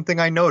 But one thing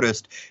I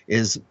noticed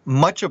is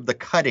much of the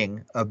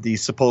cutting of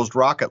these supposed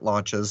rocket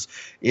launches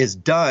is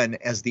done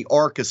as the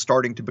arc is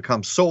starting to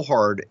become so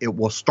hard, it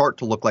will start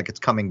to look like it's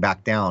coming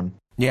back down.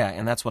 Yeah,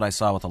 and that's what I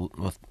saw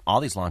with all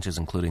these launches,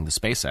 including the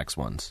SpaceX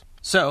ones.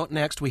 So,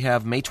 next we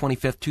have May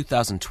 25th,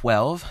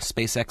 2012.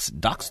 SpaceX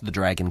docks the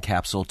Dragon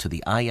capsule to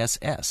the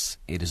ISS.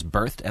 It is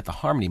berthed at the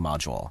Harmony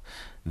module.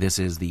 This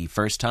is the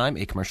first time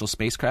a commercial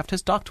spacecraft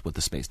has docked with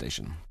the space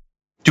station.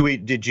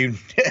 Did you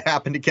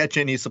happen to catch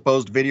any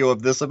supposed video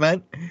of this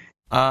event?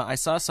 I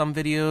saw some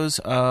videos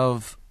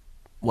of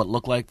what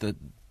looked like the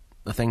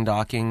thing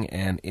docking,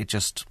 and it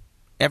just...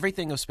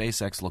 everything of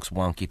SpaceX looks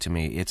wonky to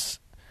me.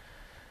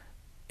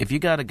 If you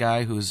got a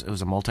guy who's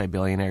a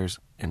multi-billionaire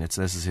and this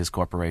is his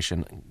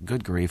corporation,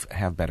 good grief,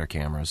 have better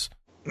cameras.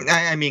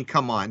 I mean,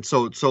 come on.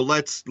 So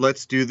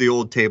let's do the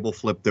old table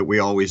flip that we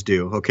always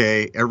do.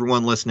 Okay,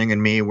 everyone listening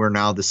and me, we're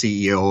now the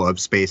CEO of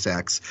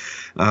SpaceX.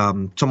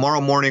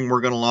 Tomorrow morning, we're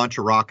going to launch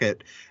a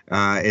rocket.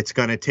 It's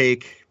going to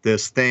take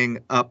this thing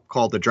up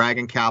called the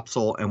Dragon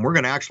capsule, and we're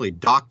going to actually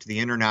dock to the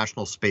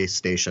International Space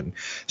Station.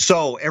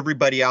 So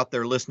everybody out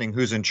there listening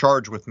who's in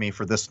charge with me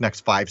for this next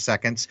 5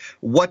 seconds,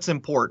 what's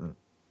important?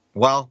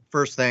 Well,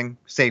 first thing,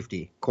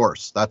 safety, of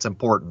course, that's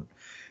important.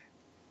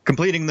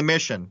 Completing the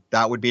mission,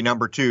 that would be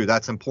number 2.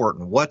 That's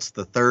important. What's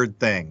the third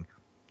thing?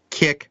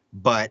 Kick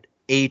butt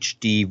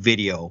HD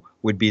video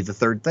would be the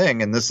third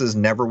thing, and this is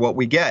never what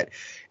we get.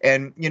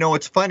 And,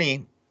 it's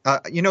funny,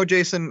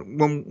 Jason,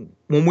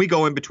 when we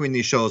go in between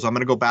these shows, I'm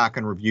going to go back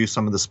and review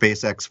some of the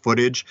SpaceX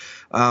footage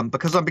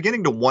because I'm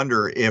beginning to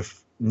wonder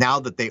if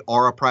now that they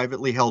are a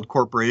privately held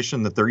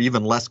corporation, that they're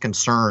even less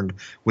concerned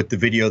with the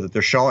video that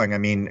they're showing. I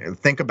mean,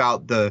 think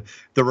about the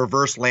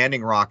reverse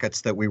landing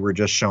rockets that we were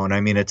just shown. I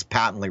mean, it's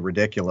patently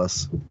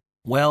ridiculous.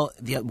 Well,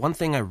 the one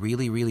thing I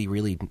really, really,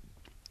 really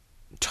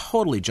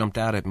totally jumped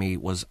out at me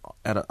was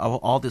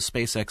all this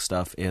SpaceX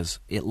stuff is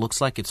it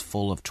looks like it's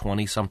full of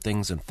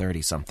 20-somethings and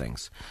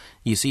 30-somethings.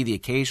 You see the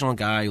occasional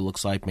guy who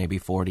looks like maybe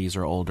 40s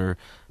or older,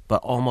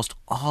 but almost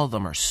all of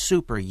them are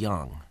super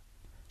young.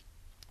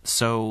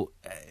 So,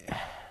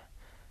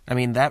 I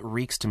mean, that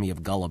reeks to me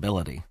of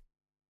gullibility.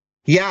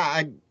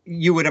 Yeah,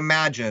 you would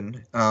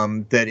imagine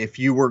that if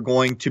you were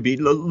going to be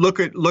look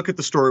at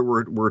the story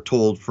we're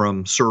told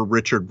from Sir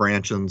Richard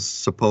Branson's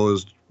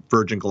supposed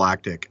Virgin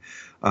Galactic.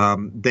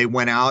 They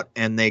went out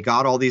and they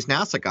got all these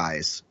NASA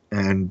guys,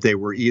 and they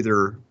were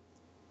either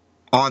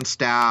on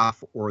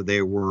staff or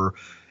they were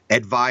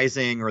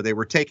advising or they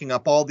were taking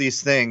up all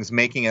these things,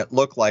 making it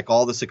look like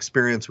all this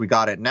experience we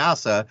got at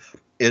NASA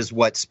is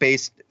what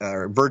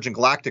Virgin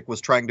Galactic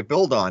was trying to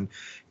build on.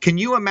 Can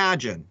you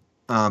imagine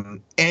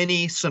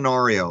any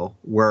scenario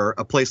where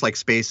a place like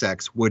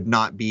SpaceX would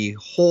not be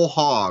whole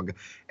hog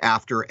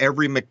after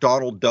every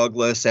McDonnell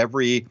Douglas,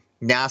 every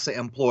NASA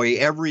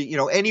employee,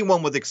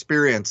 anyone with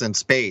experience in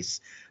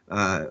space?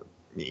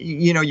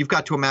 You've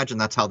got to imagine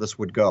that's how this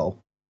would go.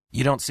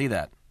 You don't see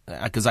that.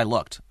 Because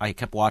I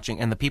kept watching,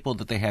 and the people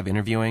that they have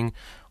interviewing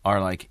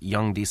are like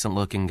young,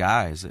 decent-looking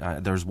guys.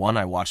 There's one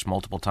I watched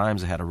multiple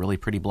times that had a really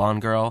pretty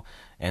blonde girl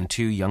and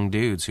 2 young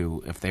dudes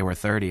who, if they were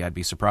 30, I'd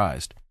be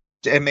surprised.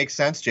 It makes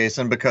sense,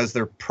 Jason, because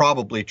they're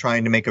probably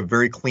trying to make a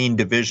very clean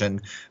division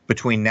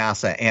between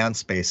NASA and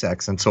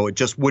SpaceX, and so it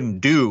just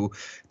wouldn't do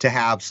to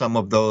have some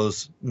of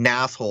those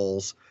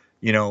nassholes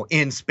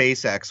in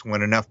SpaceX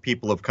when enough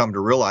people have come to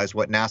realize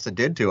what NASA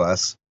did to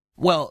us.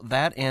 Well,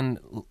 that, and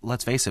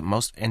let's face it,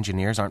 most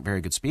engineers aren't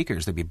very good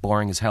speakers. They'd be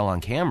boring as hell on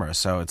camera,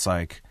 so it's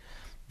like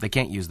they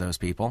can't use those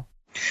people.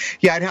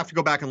 Yeah, I'd have to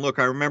go back and look.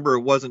 I remember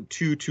it wasn't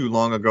too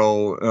long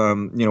ago.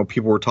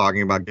 People were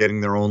talking about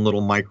getting their own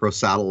little micro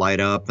satellite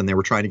up, and they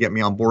were trying to get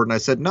me on board. And I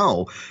said,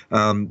 no,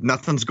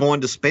 nothing's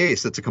going to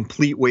space. It's a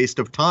complete waste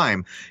of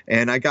time.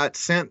 And I got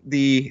sent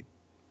the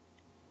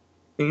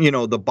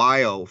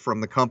bio from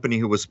the company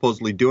who was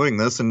supposedly doing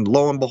this, and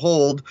lo and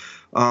behold,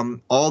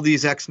 all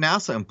these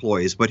ex-NASA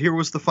employees. But here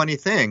was the funny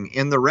thing: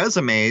 in the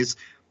resumes,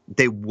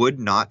 they would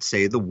not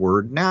say the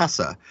word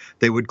NASA.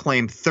 They would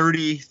claim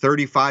 30,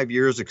 35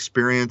 years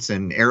experience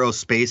in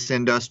aerospace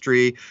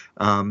industry,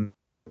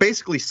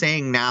 basically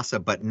saying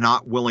NASA, but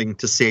not willing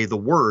to say the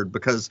word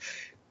because,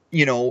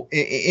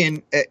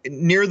 in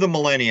near the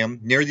millennium,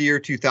 near the year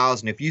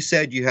 2000, if you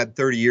said you had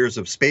 30 years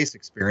of space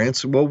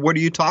experience, well, what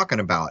are you talking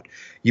about?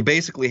 You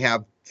basically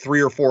have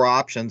 3 or 4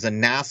 options,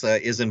 and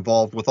NASA is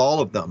involved with all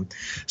of them.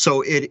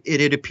 So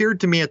it appeared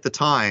to me at the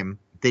time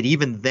that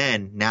even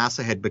then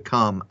NASA had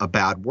become a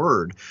bad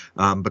word,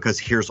 because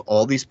here's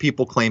all these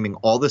people claiming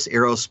all this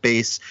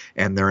aerospace,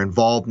 and they're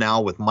involved now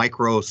with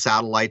micro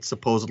satellites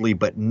supposedly,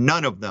 but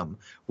none of them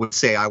would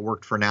say I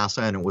worked for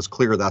NASA, and it was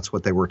clear that's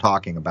what they were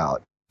talking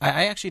about.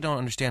 I actually don't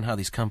understand how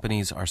these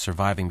companies are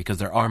surviving, because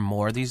there are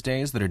more these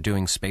days that are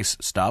doing space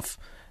stuff.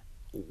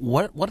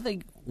 What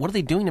are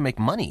they doing to make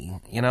money?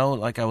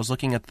 Like I was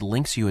looking at the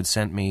links you had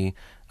sent me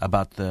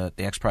about the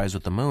X Prize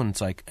with the moon. It's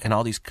like, and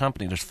all these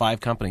companies, there's 5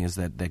 companies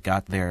that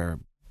got their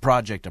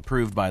project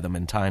approved by them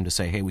in time to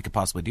say, hey, we could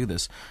possibly do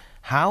this.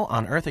 How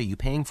on earth are you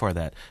paying for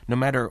that? No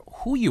matter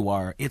who you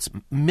are, it's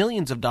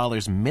millions of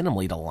dollars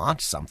minimally to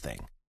launch something.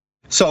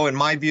 So in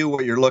my view,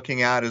 what you're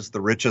looking at is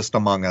the richest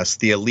among us,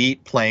 the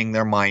elite playing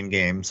their mind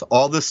games.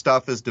 All this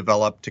stuff is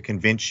developed to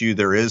convince you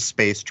there is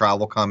space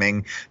travel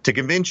coming, to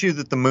convince you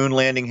that the moon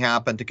landing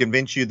happened, to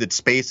convince you that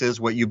space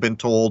is what you've been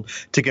told,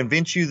 to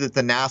convince you that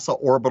the NASA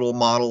orbital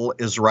model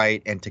is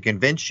right, and to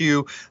convince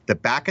you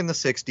that back in the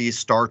 60s,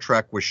 Star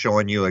Trek was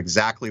showing you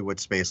exactly what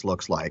space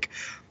looks like.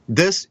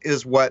 This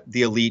is what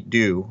the elite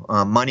do.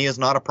 Money is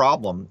not a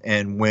problem.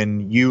 And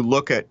when you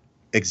look at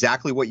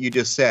exactly what you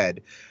just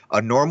said,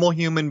 a normal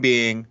human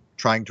being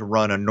trying to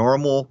run a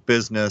normal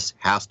business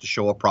has to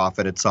show a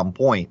profit at some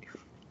point.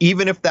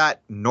 Even if that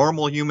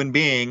normal human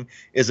being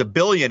is a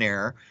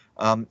billionaire,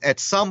 at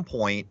some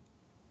point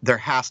there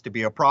has to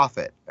be a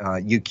profit.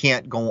 You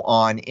can't go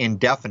on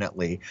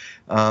indefinitely.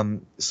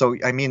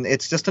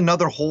 It's just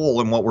another hole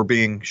in what we're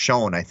being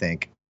shown, I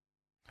think.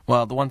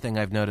 Well, the one thing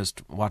I've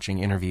noticed watching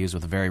interviews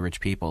with very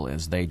rich people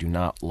is they do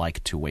not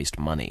like to waste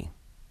money.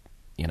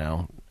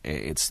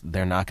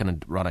 They're not going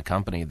to run a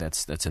company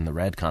that's in the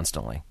red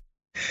constantly.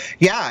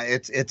 Yeah,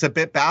 it's a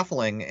bit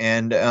baffling,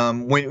 and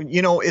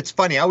it's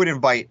funny. I would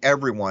invite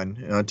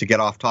everyone to get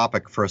off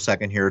topic for a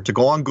second here to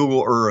go on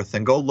Google Earth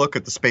and go look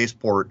at the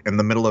spaceport in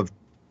the middle of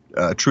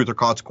Truth or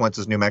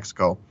Consequences, New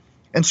Mexico,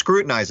 and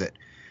scrutinize it.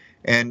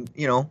 And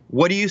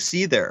what do you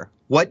see there?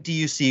 What do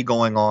you see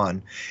going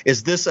on?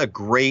 Is this a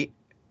great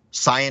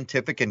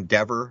scientific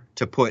endeavor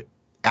to put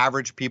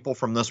average people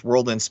from this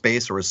world in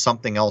space, or is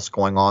something else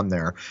going on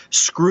there?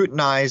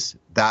 Scrutinize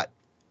that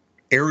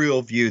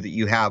aerial view that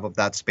you have of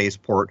that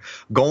spaceport.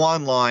 Go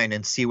online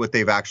and see what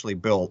they've actually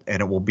built,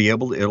 and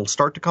it'll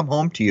start to come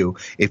home to you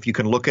if you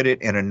can look at it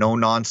in a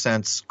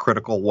no-nonsense,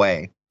 critical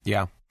way.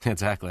 Yeah,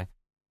 exactly.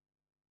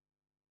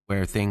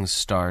 Where things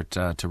start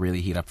to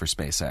really heat up for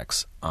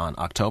SpaceX. On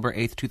October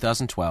 8th,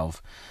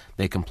 2012,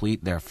 they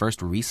complete their first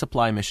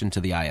resupply mission to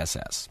the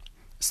ISS.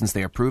 Since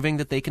they are proving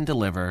that they can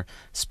deliver,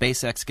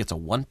 SpaceX gets a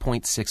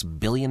 $1.6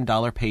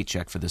 billion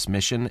paycheck for this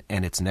mission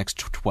and its next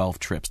 12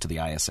 trips to the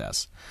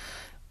ISS.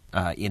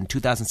 In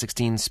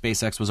 2016,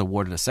 SpaceX was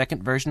awarded a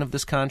second version of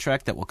this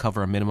contract that will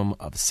cover a minimum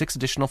of 6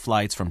 additional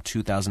flights from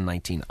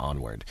 2019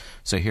 onward.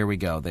 So here we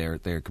go.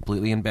 They're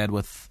completely in bed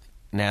with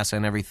NASA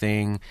and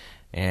everything,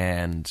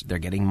 and they're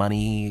getting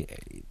money.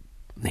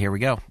 Here we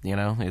go.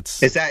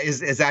 It's is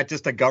that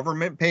just a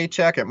government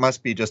paycheck? It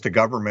must be just a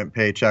government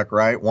paycheck,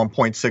 right?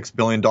 $1.6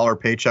 billion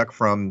paycheck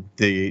from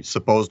the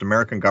supposed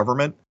American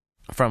government.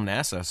 From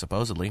NASA,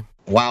 supposedly.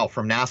 Wow,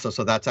 from NASA.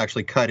 So that's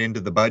actually cut into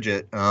the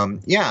budget.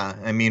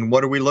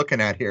 What are we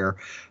looking at here?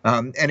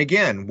 And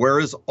again, where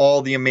is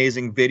all the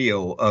amazing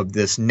video of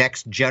this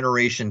next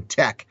generation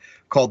tech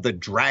called the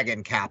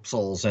Dragon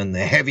capsules and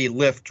the heavy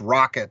lift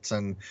rockets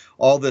and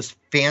all this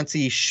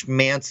fancy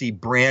schmancy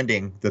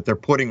branding that they're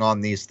putting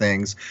on these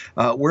things?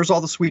 Where's all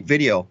the sweet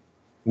video?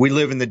 We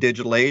live in the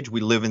digital age.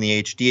 We live in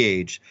the HD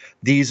age.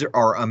 These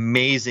are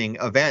amazing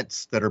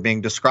events that are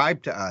being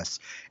described to us.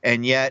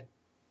 And yet,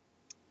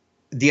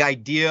 the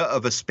idea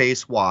of a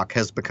spacewalk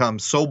has become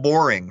so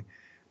boring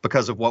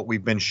because of what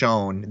we've been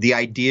shown. The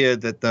idea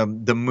that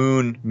the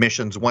moon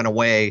missions went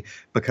away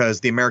because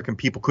the American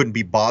people couldn't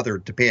be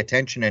bothered to pay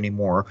attention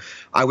anymore.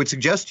 I would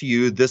suggest to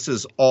you this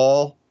is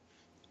all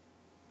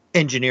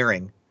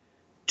engineering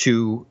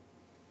to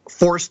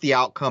force the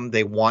outcome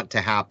they want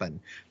to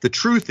happen. The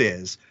truth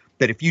is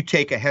that if you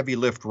take a heavy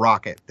lift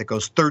rocket that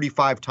goes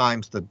 35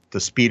 times the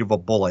speed of a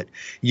bullet,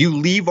 you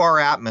leave our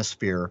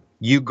atmosphere,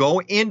 you go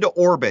into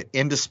orbit,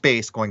 into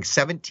space, going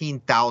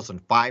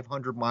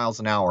 17,500 miles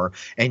an hour,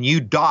 and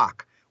you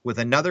dock with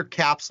another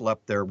capsule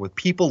up there with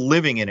people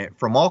living in it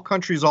from all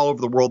countries all over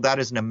the world, that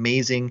is an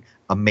amazing,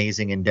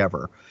 amazing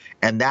endeavor.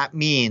 And that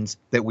means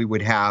that we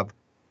would have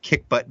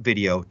kick butt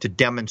video to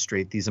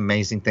demonstrate these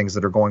amazing things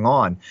that are going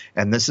on.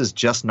 And this is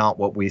just not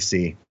what we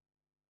see.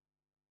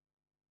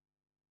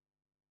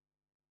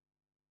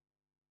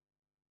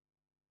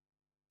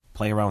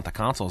 Play around with the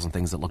consoles and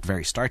things that look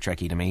very Star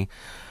Trek-y to me.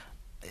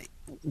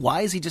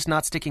 Why is he just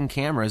not sticking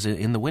cameras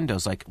in the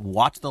windows? Like,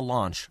 watch the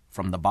launch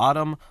from the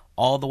bottom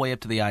all the way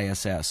up to the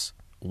ISS.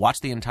 Watch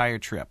the entire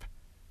trip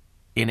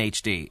in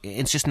HD.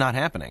 It's just not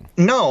happening.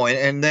 No,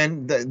 and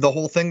then the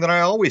whole thing that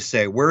I always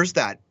say, where's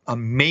that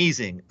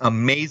amazing,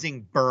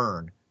 amazing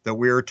burn that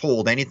we are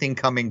told anything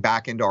coming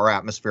back into our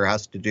atmosphere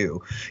has to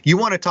do? You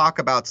want to talk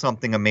about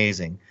something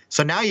amazing.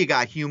 So now you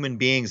got human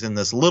beings in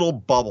this little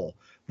bubble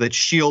that's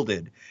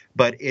shielded,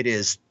 but it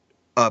is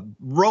a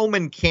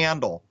Roman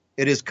candle.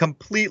 It is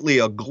completely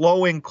a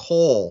glowing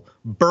coal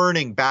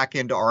burning back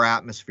into our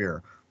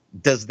atmosphere.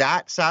 Does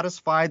that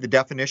satisfy the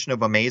definition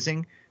of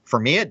amazing? For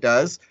me, it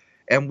does.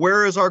 And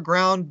where is our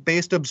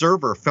ground-based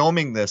observer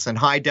filming this in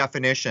high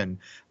definition?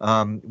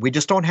 We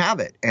just don't have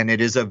it. And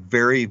it is a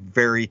very,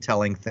 very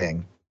telling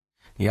thing.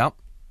 Yep.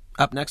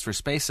 Up next for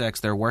SpaceX,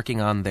 they're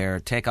working on their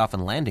takeoff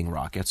and landing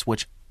rockets,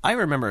 which I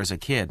remember as a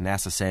kid,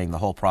 NASA saying the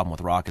whole problem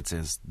with rockets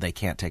is they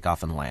can't take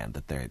off and land,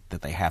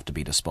 that they have to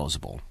be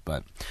disposable.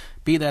 But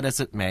be that as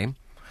it may,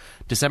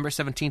 December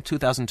 17,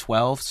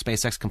 2012,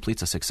 SpaceX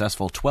completes a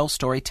successful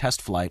 12-story test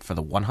flight for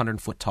the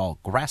 100-foot-tall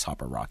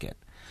Grasshopper rocket.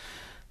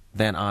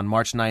 Then on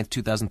March 9,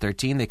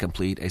 2013, they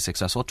complete a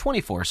successful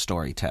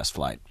 24-story test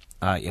flight.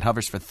 It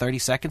hovers for 30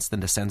 seconds, then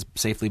descends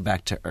safely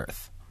back to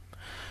Earth.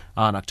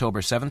 On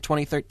October 7,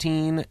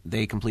 2013,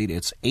 they complete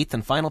its 8th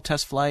and final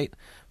test flight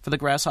for the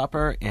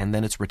Grasshopper, and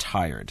then it's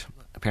retired.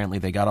 Apparently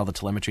they got all the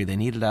telemetry they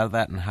needed out of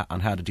that and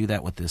on how to do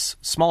that with this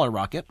smaller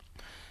rocket,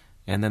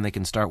 and then they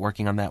can start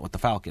working on that with the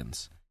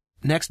Falcons.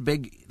 Next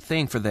big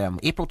thing for them,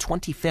 April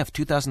 25th,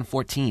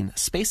 2014,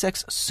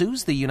 SpaceX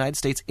sues the United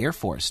States Air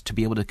Force to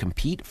be able to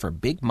compete for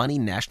big money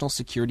national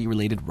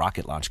security-related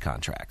rocket launch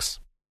contracts.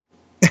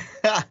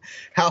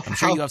 I'm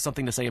sure you have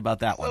something to say about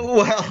that one.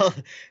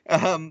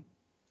 Well,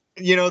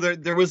 you know,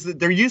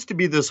 there used to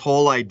be this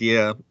whole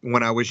idea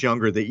when I was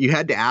younger that you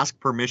had to ask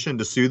permission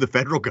to sue the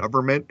federal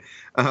government.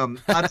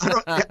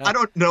 I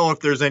don't know if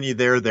there's any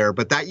there,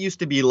 but that used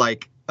to be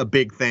like a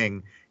big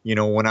thing. You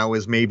know, when I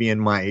was maybe in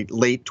my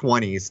late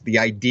 20s, the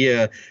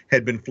idea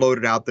had been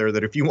floated out there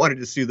that if you wanted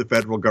to sue the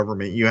federal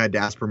government, you had to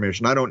ask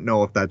permission. I don't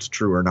know if that's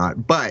true or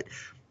not. But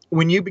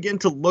when you begin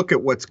to look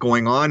at what's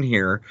going on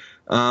here,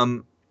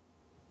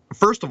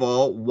 first of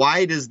all,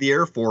 why does the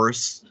Air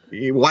Force,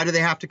 why do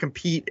they have to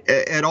compete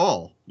at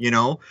all? You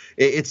know,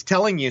 it's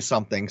telling you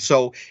something.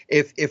 So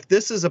if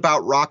this is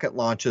about rocket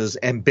launches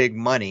and big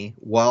money,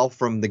 well,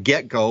 from the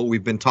get-go,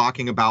 we've been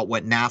talking about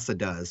what NASA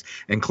does.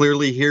 And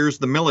clearly here's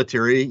the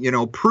military, you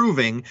know,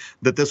 proving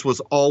that this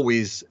was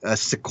always a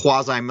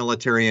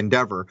quasi-military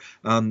endeavor.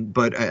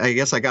 But I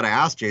guess I got to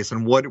ask,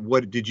 Jason,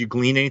 what did you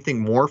glean anything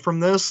more from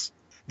this?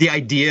 The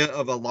idea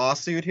of a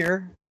lawsuit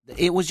here?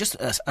 It was just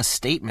a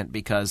statement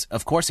because,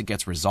 of course, it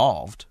gets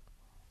resolved,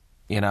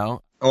 you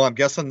know? Oh, I'm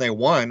guessing they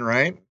won,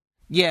 right?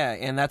 Yeah,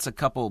 and that's a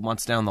couple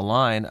months down the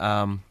line.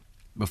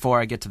 Before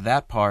I get to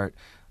that part,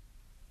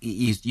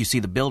 you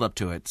see the build-up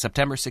to it.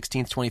 September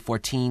 16th,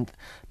 2014,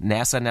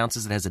 NASA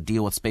announces it has a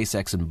deal with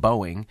SpaceX and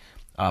Boeing.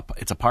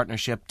 It's a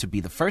partnership to be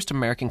the first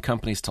American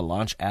companies to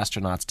launch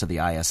astronauts to the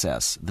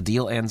ISS. The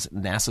deal ends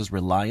NASA's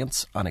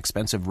reliance on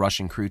expensive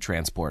Russian crew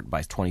transport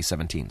by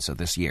 2017, so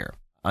this year.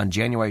 On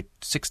January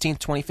 16,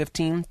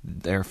 2015,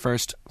 their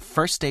first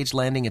stage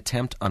landing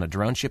attempt on a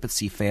drone ship at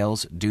sea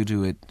fails due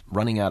to it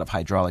running out of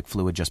hydraulic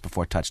fluid just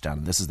before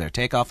touchdown. This is their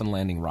takeoff and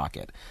landing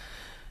rocket.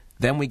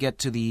 Then we get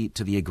to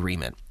the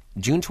agreement.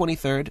 June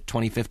 23,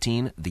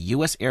 2015, the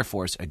U.S. Air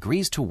Force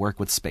agrees to work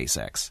with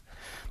SpaceX.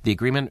 The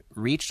agreement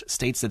reached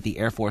states that the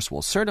Air Force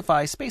will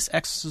certify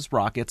SpaceX's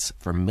rockets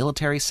for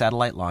military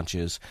satellite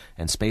launches,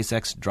 and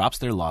SpaceX drops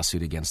their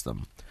lawsuit against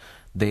them.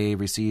 They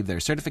received their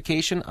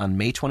certification on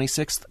May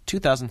 26,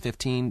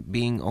 2015,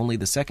 being only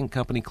the second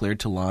company cleared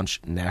to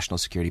launch national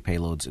security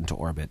payloads into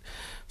orbit.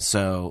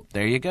 So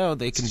there you go.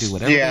 They can do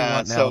whatever they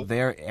want now.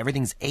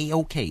 Everything's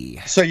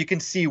A-OK. So you can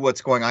see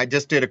what's going on. I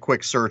just did a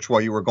quick search while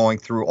you were going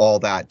through all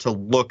that to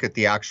look at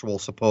the actual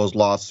supposed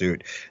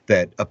lawsuit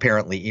that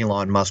apparently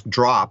Elon Musk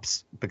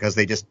drops because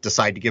they just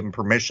decide to give him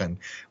permission,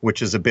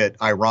 which is a bit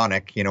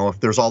ironic. You know, if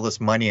there's all this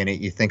money in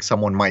it, you think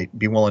someone might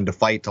be willing to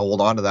fight to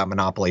hold on to that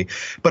monopoly.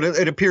 But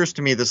it appears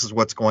to me this is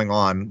what's going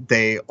on.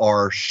 They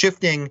are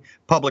shifting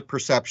public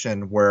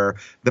perception where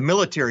the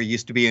military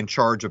used to be in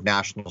charge of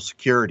national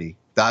security.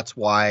 That's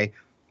why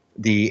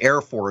the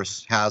Air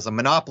Force has a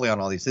monopoly on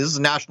all these. This is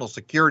national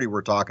security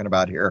we're talking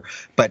about here.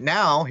 But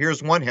now,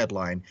 here's one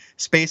headline.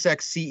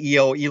 SpaceX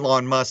CEO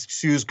Elon Musk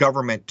sues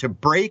government to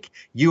break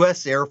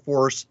U.S. Air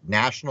Force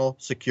national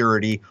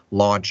security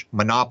launch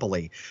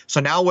monopoly. So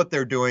now what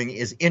they're doing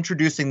is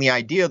introducing the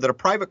idea that a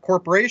private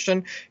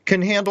corporation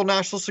can handle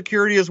national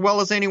security as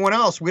well as anyone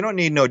else. We don't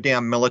need no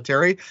damn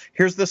military.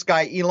 Here's this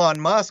guy, Elon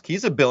Musk.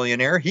 He's a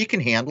billionaire. He can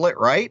handle it,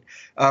 right?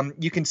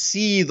 You can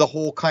see the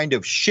whole kind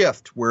of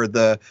shift where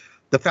the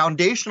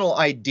foundational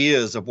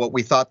ideas of what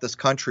we thought this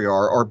country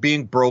are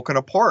being broken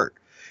apart.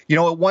 You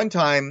know, at one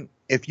time,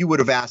 if you would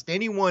have asked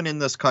anyone in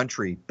this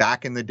country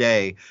back in the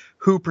day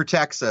who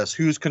protects us,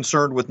 who's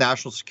concerned with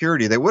national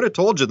security, they would have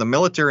told you the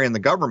military and the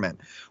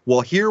government.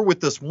 Well, here with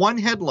this one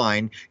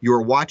headline,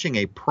 you're watching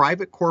a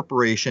private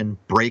corporation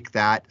break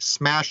that,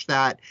 smash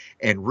that,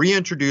 and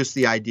reintroduce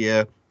the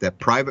idea that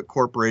private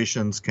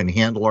corporations can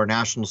handle our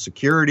national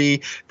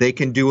security. They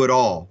can do it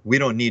all. We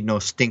don't need no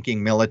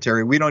stinking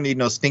military. We don't need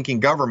no stinking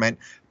government.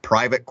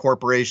 Private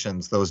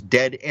corporations, those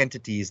dead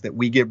entities that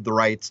we give the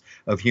rights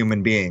of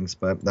human beings.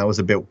 But that was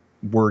a bit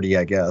wordy,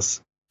 I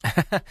guess.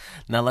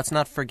 Now, let's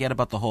not forget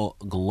about the whole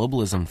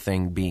globalism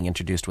thing being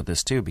introduced with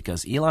this, too,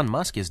 because Elon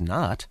Musk is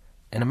not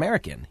an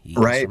American. He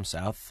is from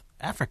South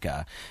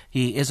Africa.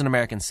 He is an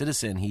American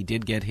citizen. He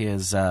did get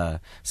his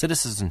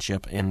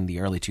citizenship in the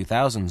early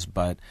 2000s,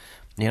 but,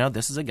 you know,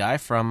 this is a guy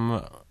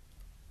from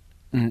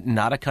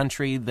not a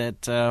country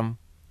that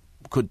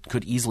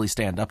could easily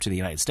stand up to the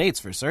United States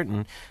for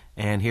certain,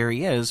 and here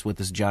he is with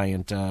this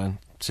giant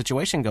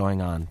situation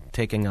going on,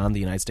 taking on the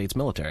United States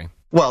military.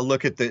 Well,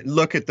 look at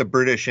the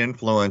British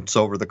influence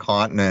over the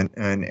continent,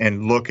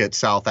 and look at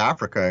South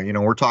Africa. You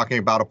know, we're talking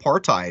about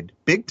apartheid,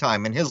 big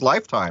time in his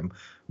lifetime.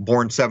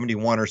 Born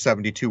 71 or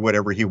 72,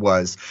 whatever he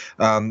was.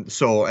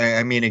 So,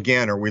 I mean,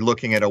 again, are we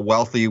looking at a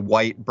wealthy,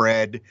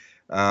 white-bread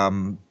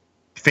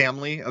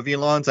family of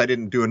Elons? I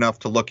didn't do enough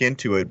to look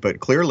into it, but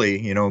clearly,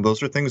 you know,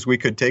 those are things we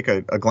could take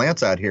a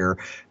glance at here.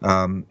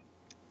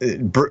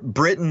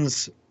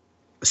 Britain's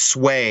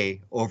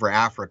sway over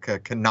Africa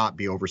cannot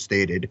be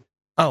overstated.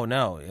 Oh,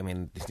 no. I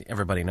mean,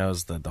 everybody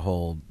knows the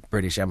whole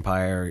British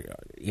Empire,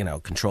 you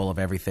know, control of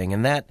everything.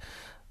 And that,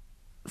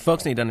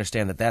 folks need to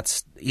understand that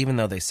that's, even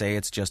though they say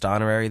it's just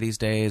honorary these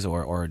days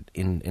or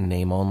in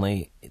name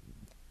only,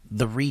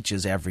 the reach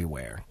is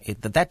everywhere.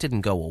 That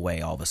didn't go away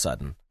all of a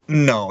sudden.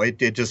 No, it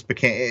just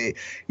became,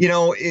 you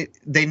know,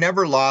 they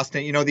never lost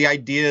it. You know, the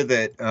idea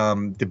that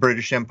the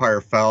British Empire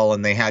fell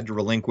and they had to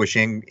relinquish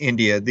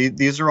India,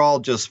 these are all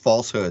just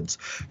falsehoods.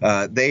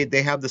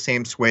 They have the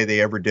same sway they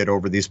ever did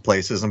over these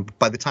places. And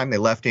by the time they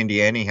left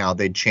India anyhow,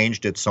 they'd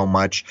changed it so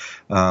much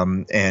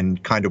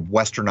and kind of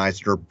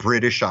westernized it or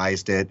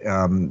Britishized it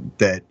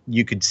that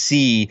you could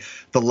see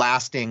the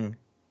lasting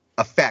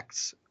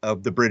effects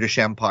of the British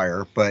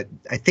Empire. But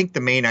I think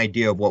the main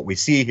idea of what we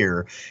see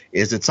here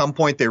is at some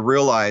point they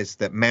realized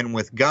that men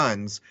with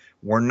guns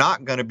were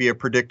not going to be a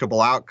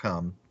predictable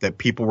outcome, that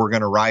people were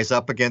going to rise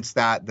up against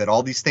that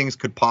all these things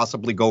could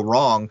possibly go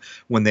wrong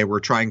when they were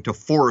trying to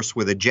force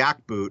with a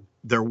jackboot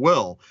their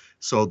will.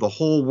 So the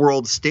whole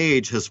world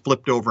stage has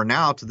flipped over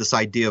now to this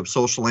idea of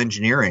social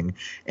engineering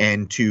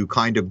and to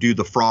kind of do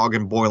the frog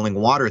in boiling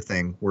water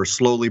thing, where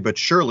slowly but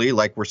surely,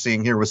 like we're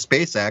seeing here with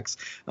SpaceX,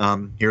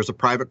 here's a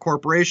private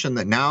corporation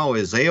that now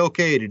is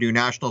A-OK to do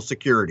national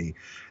security.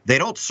 They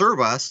don't serve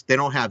us. They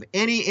don't have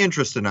any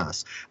interest in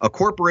us. A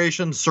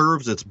corporation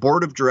serves its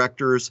board of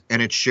directors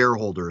and its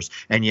shareholders,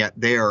 and yet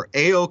they are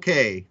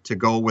A-OK to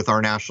go with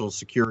our national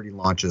security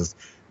launches.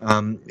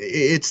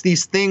 It's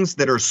these things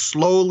that are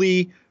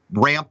slowly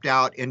ramped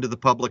out into the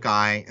public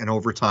eye, and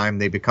over time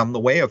they become the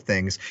way of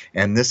things.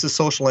 And this is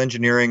social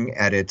engineering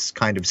at its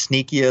kind of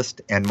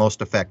sneakiest and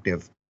most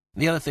effective.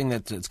 The other thing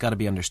that's got to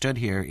be understood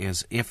here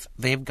is if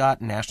they've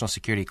got national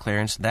security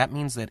clearance, that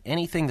means that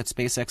anything that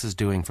SpaceX is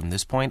doing from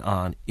this point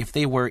on, if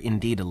they were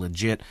indeed a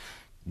legit,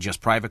 just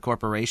private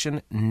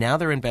corporation, now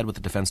they're in bed with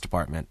the Defense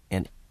Department.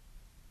 And,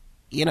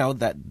 you know,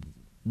 that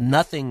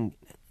nothing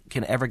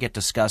can ever get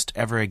discussed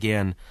ever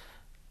again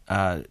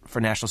for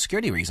national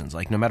security reasons.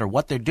 Like, no matter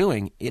what they're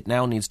doing, it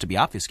now needs to be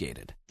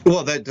obfuscated.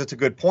 Well, that's a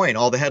good point.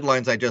 All the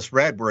headlines I just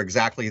read were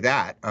exactly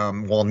that.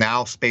 Well,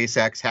 now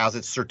SpaceX has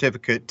its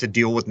certificate to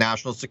deal with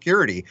national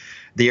security.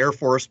 The Air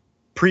Force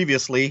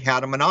previously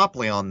had a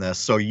monopoly on this,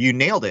 so you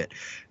nailed it.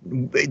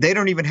 They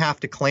don't even have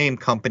to claim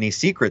company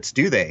secrets,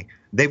 do they?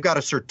 They've got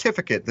a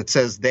certificate that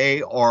says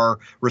they are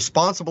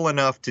responsible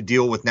enough to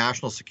deal with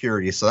national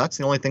security. So that's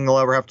the only thing they'll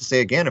ever have to say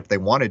again, if they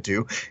wanted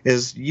to,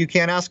 is you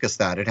can't ask us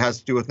that. It has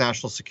to do with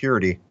national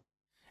security.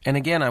 And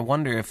again, I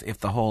wonder if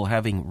the whole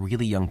having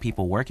really young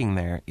people working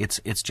there, it's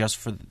just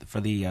for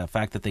the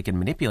fact that they can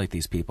manipulate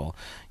these people.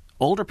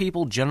 Older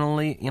people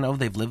generally, you know,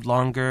 they've lived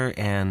longer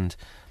and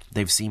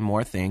they've seen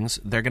more things.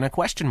 They're going to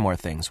question more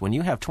things. When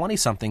you have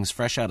 20-somethings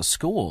fresh out of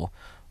school,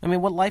 I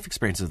mean, what life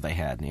experiences they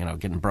had? You know,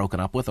 getting broken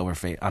up with over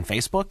on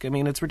Facebook? I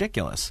mean, it's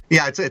ridiculous.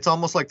 Yeah, it's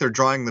almost like they're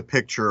drawing the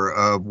picture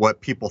of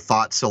what people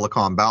thought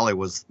Silicon Valley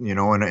was, you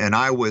know, and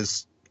I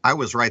was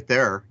right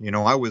there. You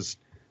know, I was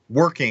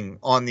working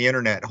on the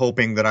internet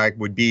hoping that I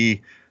would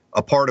be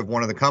a part of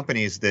one of the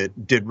companies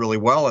that did really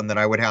well and that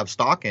I would have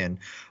stock in.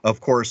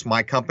 Of course,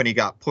 my company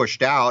got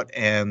pushed out,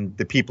 and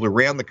the people who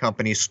ran the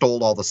company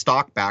stole all the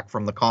stock back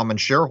from the common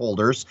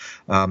shareholders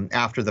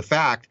after the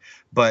fact.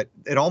 But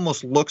it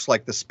almost looks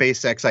like the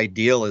SpaceX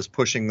ideal is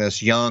pushing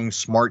this young,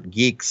 smart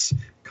geeks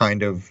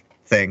kind of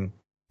thing.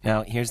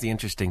 Now, here's the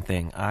interesting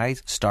thing. I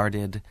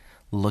started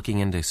looking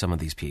into some of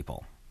these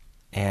people,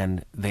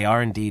 and they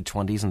are indeed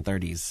 20s and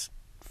 30s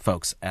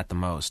folks at the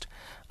most.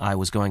 I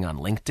was going on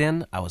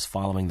LinkedIn. I was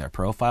following their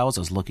profiles.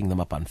 I was looking them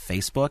up on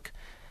Facebook,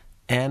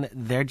 and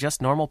they're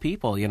just normal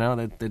people. You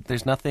know,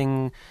 there's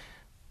nothing.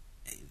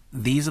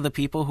 These are the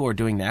people who are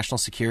doing national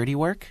security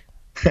work.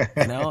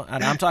 You know,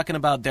 and I'm talking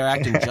about they're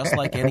acting just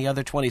like any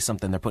other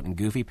 20-something. They're putting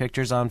goofy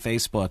pictures on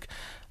Facebook.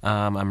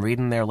 I'm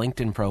reading their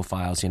LinkedIn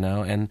profiles, you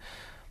know, and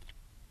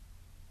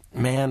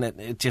man,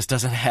 it just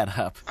doesn't add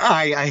up.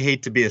 I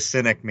hate to be a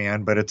cynic,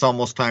 man, but it's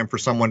almost time for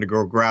someone to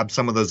go grab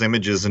some of those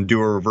images and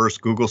do a reverse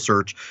Google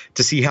search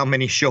to see how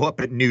many show up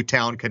at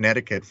Newtown,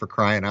 Connecticut, for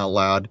crying out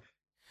loud.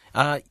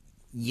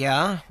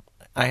 Yeah,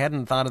 I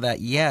hadn't thought of that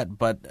yet,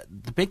 but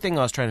the big thing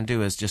I was trying to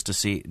do is just to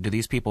see, do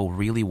these people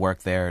really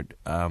work there?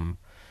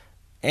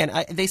 And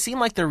they seem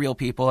like they're real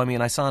people. I mean,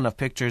 I saw enough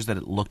pictures that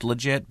it looked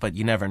legit, but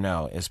you never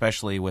know,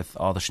 especially with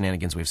all the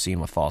shenanigans we've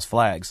seen with false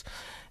flags.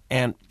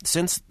 And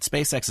since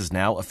SpaceX is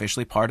now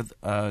officially part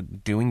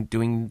of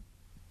doing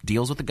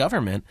deals with the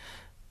government,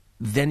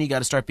 then you got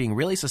to start being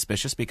really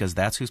suspicious, because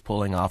that's who's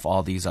pulling off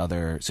all these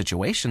other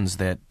situations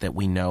that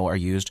we know are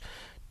used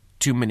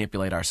to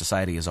manipulate our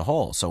society as a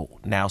whole. So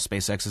now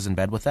SpaceX is in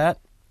bed with that?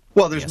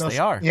 Well, they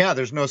are. Yeah,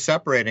 there's no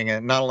separating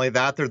it. Not only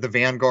that, they're the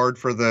vanguard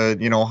for the,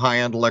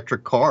 high-end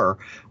electric car,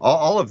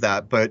 all of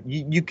that. But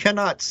you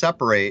cannot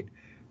separate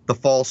the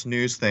false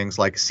news things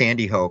like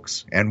Sandy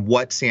hoax and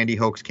what Sandy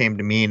hoax came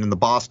to mean, and the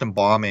Boston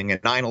bombing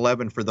and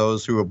 9/11, for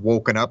those who have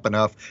woken up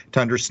enough to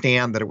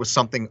understand that it was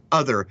something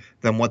other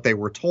than what they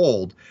were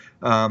told.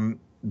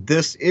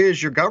 This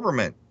is your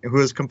government who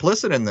is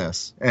complicit in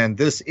this, and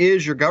this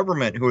is your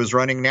government who is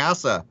running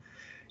NASA.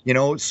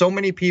 So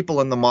many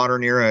people in the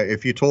modern era,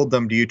 if you told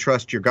them, do you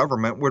trust your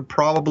government, would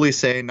probably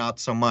say not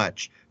so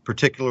much,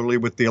 particularly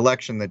with the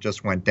election that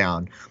just went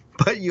down.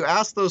 But you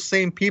ask those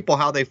same people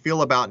how they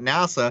feel about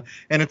NASA,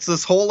 and it's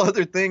this whole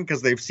other thing,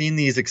 because they've seen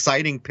these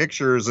exciting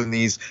pictures and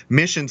these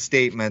mission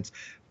statements.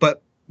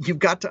 But you've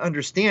got to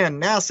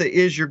understand, NASA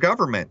is your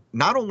government.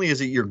 Not only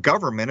is it your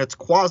government, it's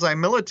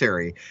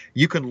quasi-military.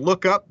 You can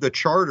look up the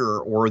charter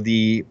or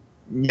the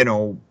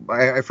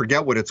I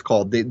forget what it's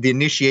called, the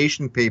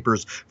initiation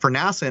papers for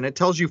NASA, and it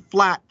tells you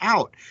flat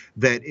out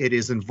that it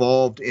is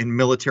involved in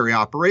military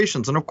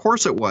operations. And of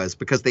course it was,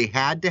 because they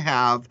had to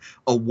have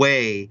a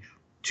way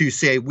to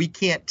say, we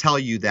can't tell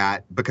you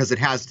that because it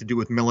has to do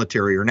with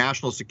military or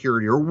national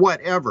security or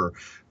whatever.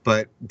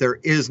 But there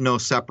is no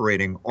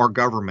separating our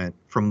government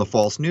from the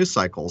false news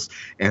cycles.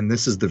 And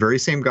this is the very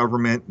same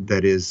government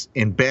that is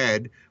in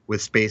bed with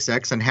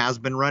SpaceX and has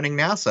been running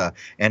NASA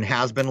and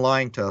has been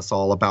lying to us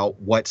all about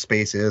what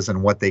space is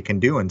and what they can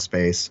do in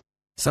space.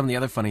 Some of the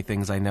other funny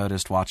things I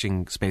noticed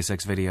watching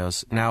SpaceX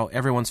videos. Now,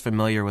 everyone's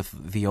familiar with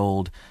the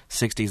old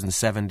 60s and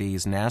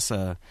 70s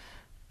NASA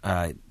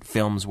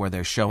films where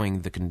they're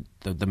showing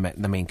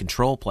the main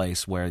control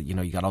place, where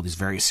you got all these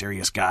very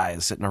serious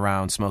guys sitting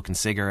around smoking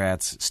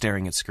cigarettes,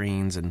 staring at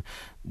screens and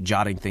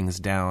jotting things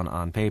down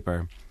on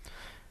paper.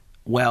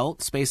 Well,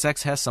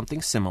 SpaceX has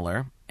something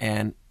similar,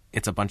 and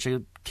it's a bunch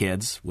of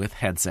kids with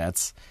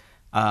headsets,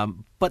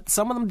 but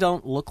some of them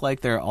don't look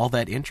like they're all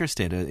that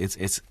interested.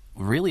 It's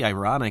really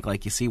ironic.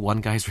 Like, you see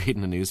one guy's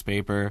reading a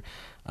newspaper.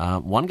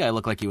 One guy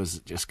looked like he was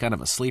just kind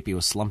of asleep. He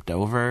was slumped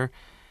over.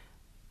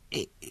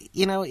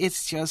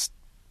 It's just,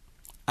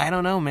 I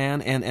don't know,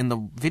 man. And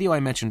the video I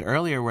mentioned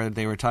earlier where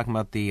they were talking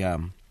about the,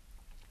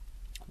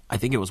 I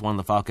think it was one of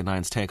the Falcon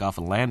 9's takeoff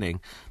and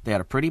landing, they had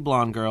a pretty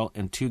blonde girl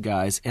and two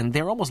guys, and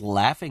they're almost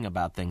laughing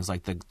about things.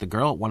 Like the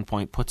girl at one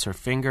point puts her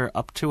finger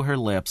up to her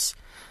lips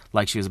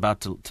like she was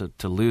about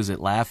to lose it,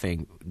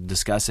 laughing,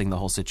 discussing the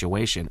whole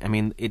situation. I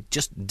mean, it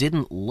just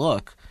didn't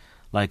look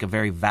like a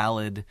very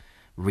valid,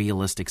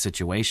 realistic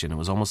situation. It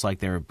was almost like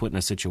they were put in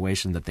a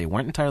situation that they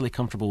weren't entirely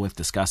comfortable with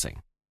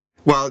discussing.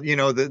 Well,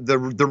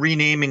 the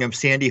renaming of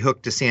Sandy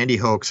Hook to Sandy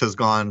Hoax has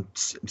done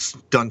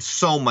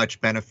so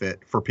much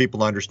benefit for people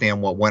to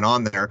understand what went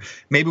on there.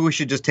 Maybe we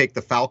should just take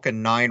the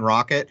Falcon 9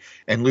 rocket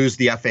and lose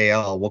the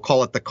FAL. We'll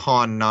call it the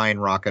Con 9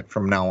 rocket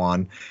from now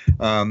on.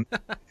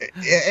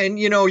 And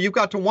you've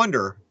got to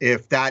wonder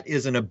if that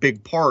isn't a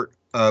big part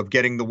of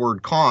getting the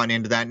word con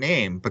into that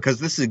name,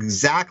 because this is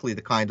exactly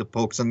the kind of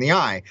pokes in the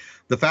eye.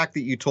 The fact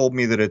that you told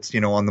me that it's,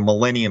 on the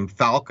Millennium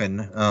Falcon,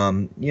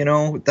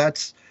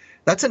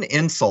 that's an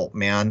insult,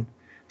 man.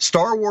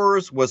 Star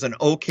Wars was an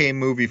okay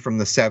movie from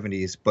the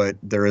 70s, but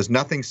there is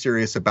nothing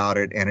serious about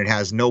it, and it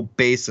has no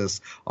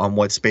basis on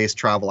what space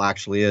travel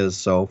actually is.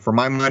 So for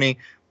my money,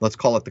 let's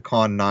call it the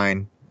Con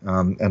 9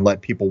 and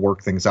let people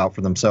work things out for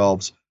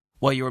themselves.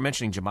 Well, you were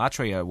mentioning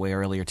gematria way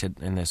earlier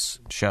in this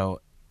show.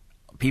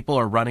 People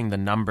are running the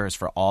numbers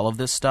for all of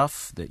this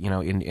stuff that,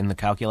 in the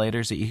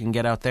calculators that you can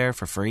get out there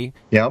for free.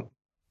 Yep.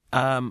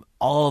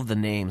 All of the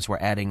names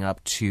were adding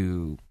up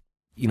to,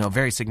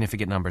 very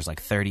significant numbers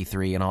like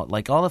 33 and all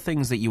the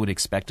things that you would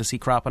expect to see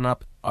cropping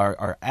up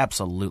are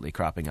absolutely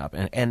cropping up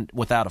and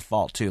without a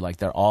fault too. Like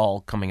they're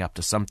all coming up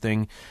to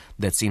something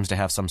that seems to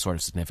have some sort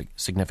of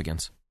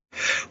significance.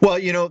 Well,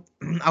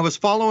 I was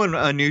following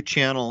a new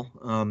channel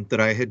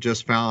that I had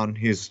just found.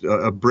 He's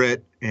a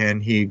Brit,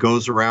 and he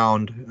goes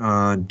around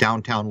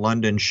downtown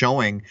London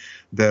showing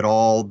that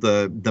all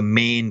the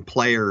main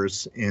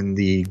players in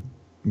the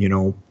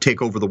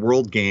take over the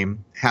world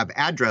game have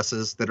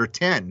addresses that are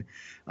 10.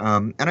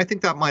 And I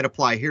think that might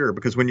apply here,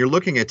 because when you're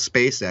looking at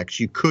SpaceX,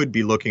 you could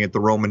be looking at the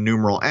Roman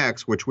numeral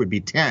X, which would be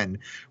 10,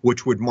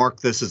 which would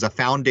mark this as a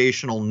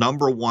foundational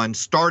number one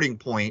starting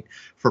point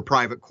for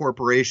private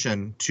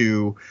corporation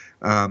to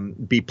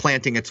be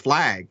planting its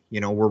flag.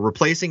 We're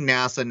replacing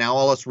NASA. Now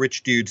all us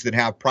rich dudes that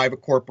have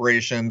private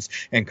corporations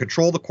and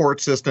control the court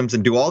systems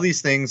and do all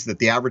these things that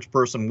the average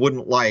person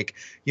wouldn't like,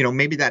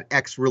 maybe that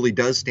X really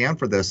does stand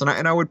for this.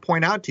 And I would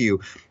point out to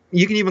you,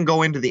 you can even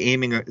go into the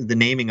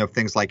naming of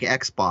things like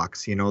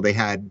Xbox. They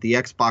had the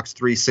Xbox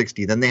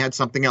 360, then they had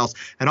something else,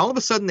 and all of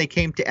a sudden they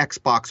came to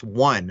Xbox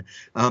One.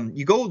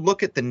 You go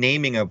look at the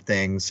naming of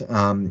things,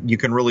 you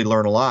can really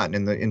learn a lot.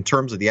 And in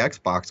terms of the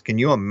Xbox, can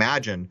you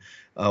imagine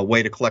a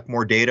way to collect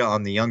more data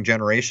on the young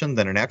generation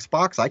than an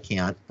Xbox? I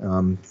can't,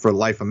 for the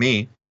life of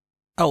me.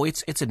 Oh,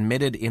 it's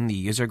admitted in the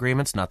user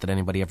agreements, not that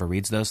anybody ever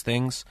reads those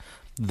things,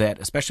 that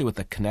especially with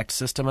the Kinect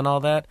system and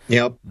all that,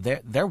 yep,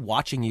 they're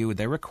watching you,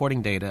 they're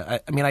recording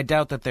data. I mean, I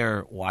doubt that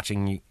they're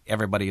watching you.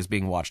 Everybody is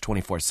being watched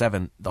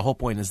 24/7. The whole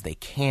point is they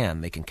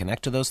can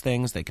connect to those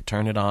things, they could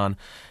turn it on,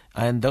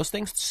 and those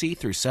things see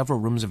through several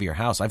rooms of your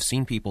house. I've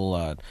seen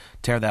people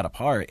tear that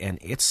apart, and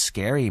it's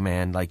scary,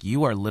 man. Like,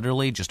 you are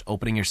literally just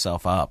opening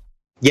yourself up.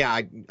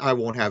 Yeah, I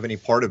won't have any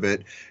part of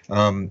it.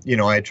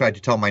 I tried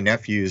to tell my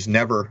nephews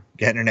never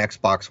get an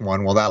Xbox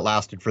One. Well, that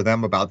lasted for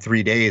them about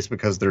 3 days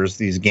because there's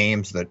these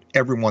games that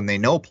everyone they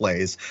know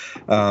plays.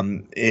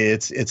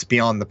 It's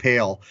beyond the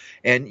pale.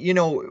 And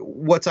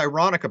what's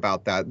ironic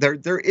about that?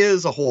 There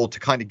is a whole, to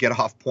kind of get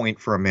off point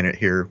for a minute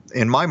here.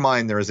 In my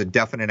mind, there is a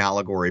definite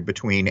allegory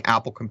between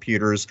Apple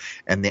Computers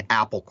and the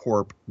Apple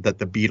Corp that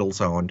the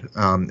Beatles owned.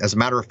 As a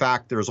matter of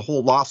fact, there's a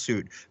whole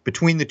lawsuit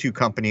between the two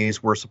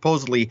companies where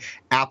supposedly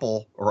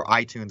Apple, or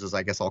iTunes as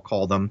I guess I'll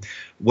call them,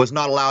 was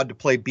not allowed to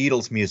play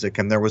Beatles music,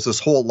 and there was this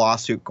whole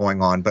lawsuit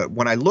going on. But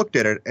when I looked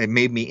at it, it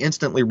made me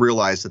instantly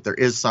realize that there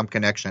is some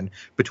connection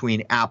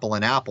between Apple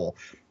and Apple.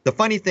 The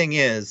funny thing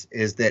is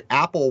that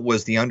Apple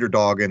was the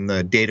underdog in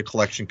the data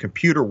collection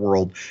computer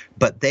world,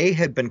 but they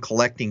had been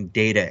collecting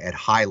data at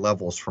high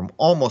levels from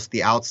almost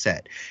the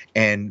outset.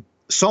 And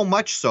so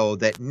much so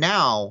that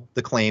now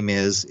the claim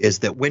is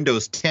that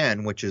Windows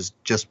 10, which is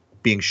just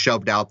being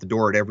shoved out the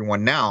door at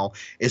everyone now,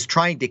 is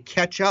trying to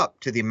catch up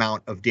to the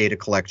amount of data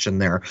collection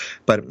there.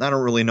 But I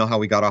don't really know how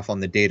we got off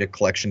on the data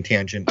collection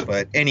tangent.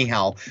 But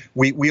anyhow,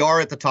 we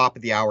are at the top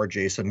of the hour,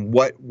 Jason.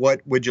 What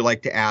would you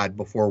like to add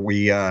before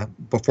we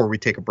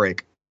take a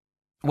break?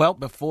 Well,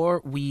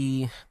 before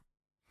we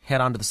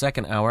head on to the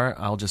second hour,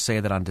 I'll just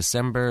say that on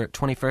December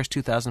 21st,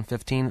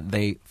 2015,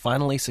 they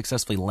finally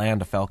successfully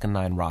land a Falcon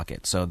 9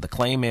 rocket. So the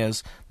claim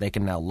is they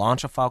can now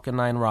launch a Falcon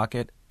 9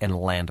 rocket and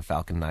land a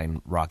Falcon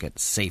 9 rocket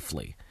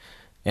safely.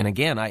 And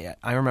again,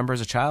 I remember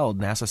as a child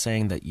NASA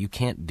saying that you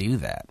can't do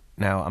that.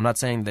 Now, I'm not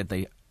saying that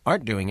they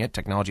aren't doing it.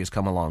 Technology has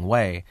come a long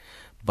way.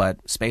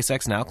 But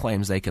SpaceX now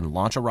claims they can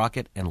launch a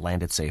rocket and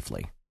land it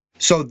safely.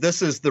 So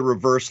this is the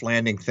reverse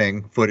landing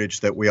thing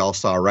footage that we all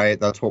saw, right?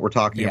 That's what we're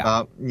talking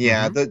about?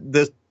 Yeah.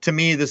 Mm-hmm. To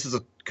me, this is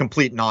a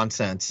complete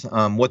nonsense.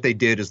 What they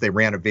did is they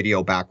ran a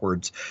video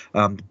backwards.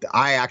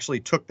 I actually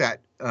took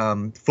that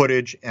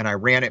footage and I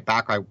ran it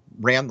back. I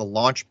ran the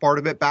launch part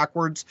of it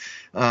backwards.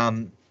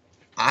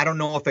 I don't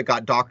know if it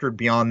got doctored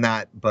beyond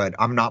that, but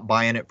I'm not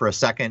buying it for a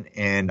second.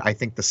 And I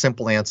think the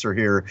simple answer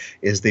here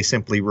is they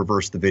simply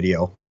reversed the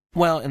video.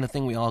 Well, and the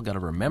thing we all got to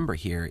remember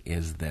here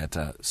is that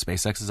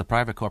SpaceX is a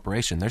private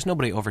corporation. There's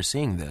nobody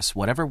overseeing this.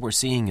 Whatever we're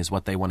seeing is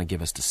what they want to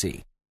give us to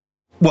see.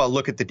 Well,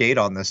 look at the date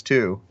on this,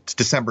 too. It's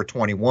December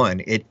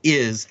 21. It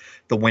is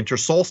the winter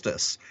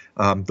solstice,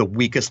 the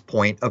weakest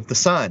point of the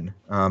sun.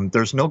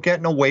 There's no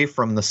getting away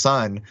from the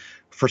sun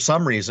for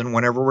some reason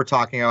whenever we're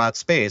talking about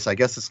space. I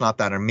guess it's not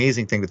that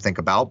amazing thing to think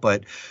about,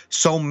 but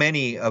so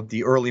many of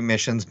the early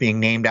missions being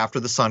named after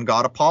the sun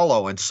god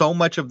Apollo, and so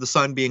much of the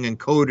sun being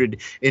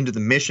encoded into the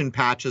mission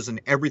patches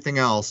and everything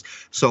else.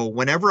 So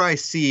whenever I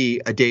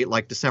see a date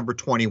like December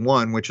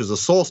 21, which is a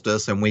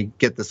solstice, and we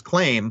get this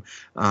claim,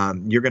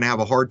 you're going to have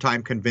a hard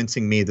time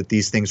convincing me that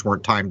these things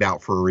weren't timed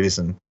out for a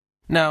reason.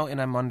 No,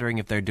 and I'm wondering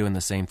if they're doing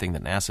the same thing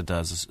that NASA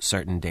does,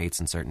 certain dates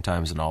and certain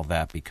times and all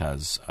that,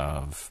 because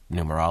of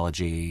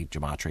numerology,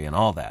 gematria, and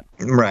all that.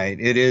 Right.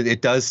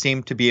 It does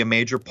seem to be a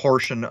major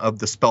portion of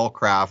the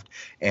spellcraft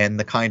and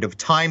the kind of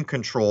time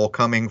control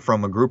coming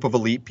from a group of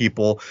elite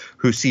people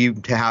who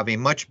seem to have a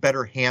much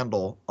better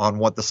handle on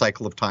what the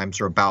cycle of times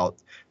are about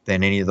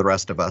than any of the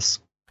rest of us.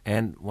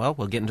 And, well,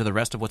 we'll get into the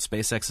rest of what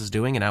SpaceX is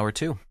doing in hour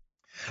two.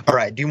 All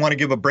right. Do you want to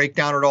give a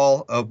breakdown at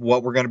all of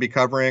what we're going to be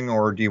covering,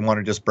 or do you want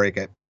to just break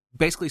it?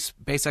 Basically,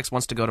 SpaceX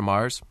wants to go to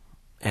Mars,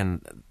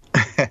 and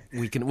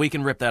we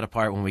can rip that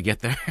apart when we get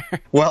there.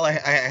 Well,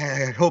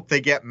 I hope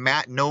they get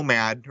Matt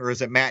Nomad, or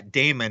is it Matt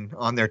Damon,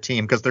 on their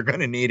team, because they're going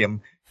to need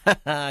him.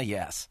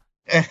 Yes.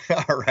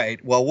 All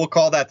right. Well, we'll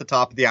call that the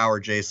top of the hour,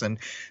 Jason.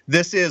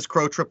 This is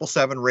Crow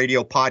 777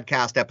 Radio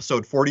Podcast,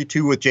 episode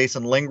 42 with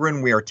Jason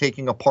Lindgren. We are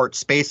taking apart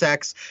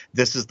SpaceX.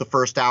 This is the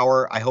first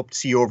hour. I hope to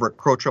see you over at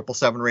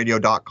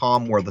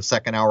crow777radio.com, where the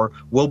second hour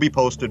will be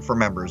posted for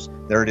members.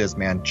 There it is,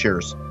 man.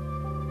 Cheers.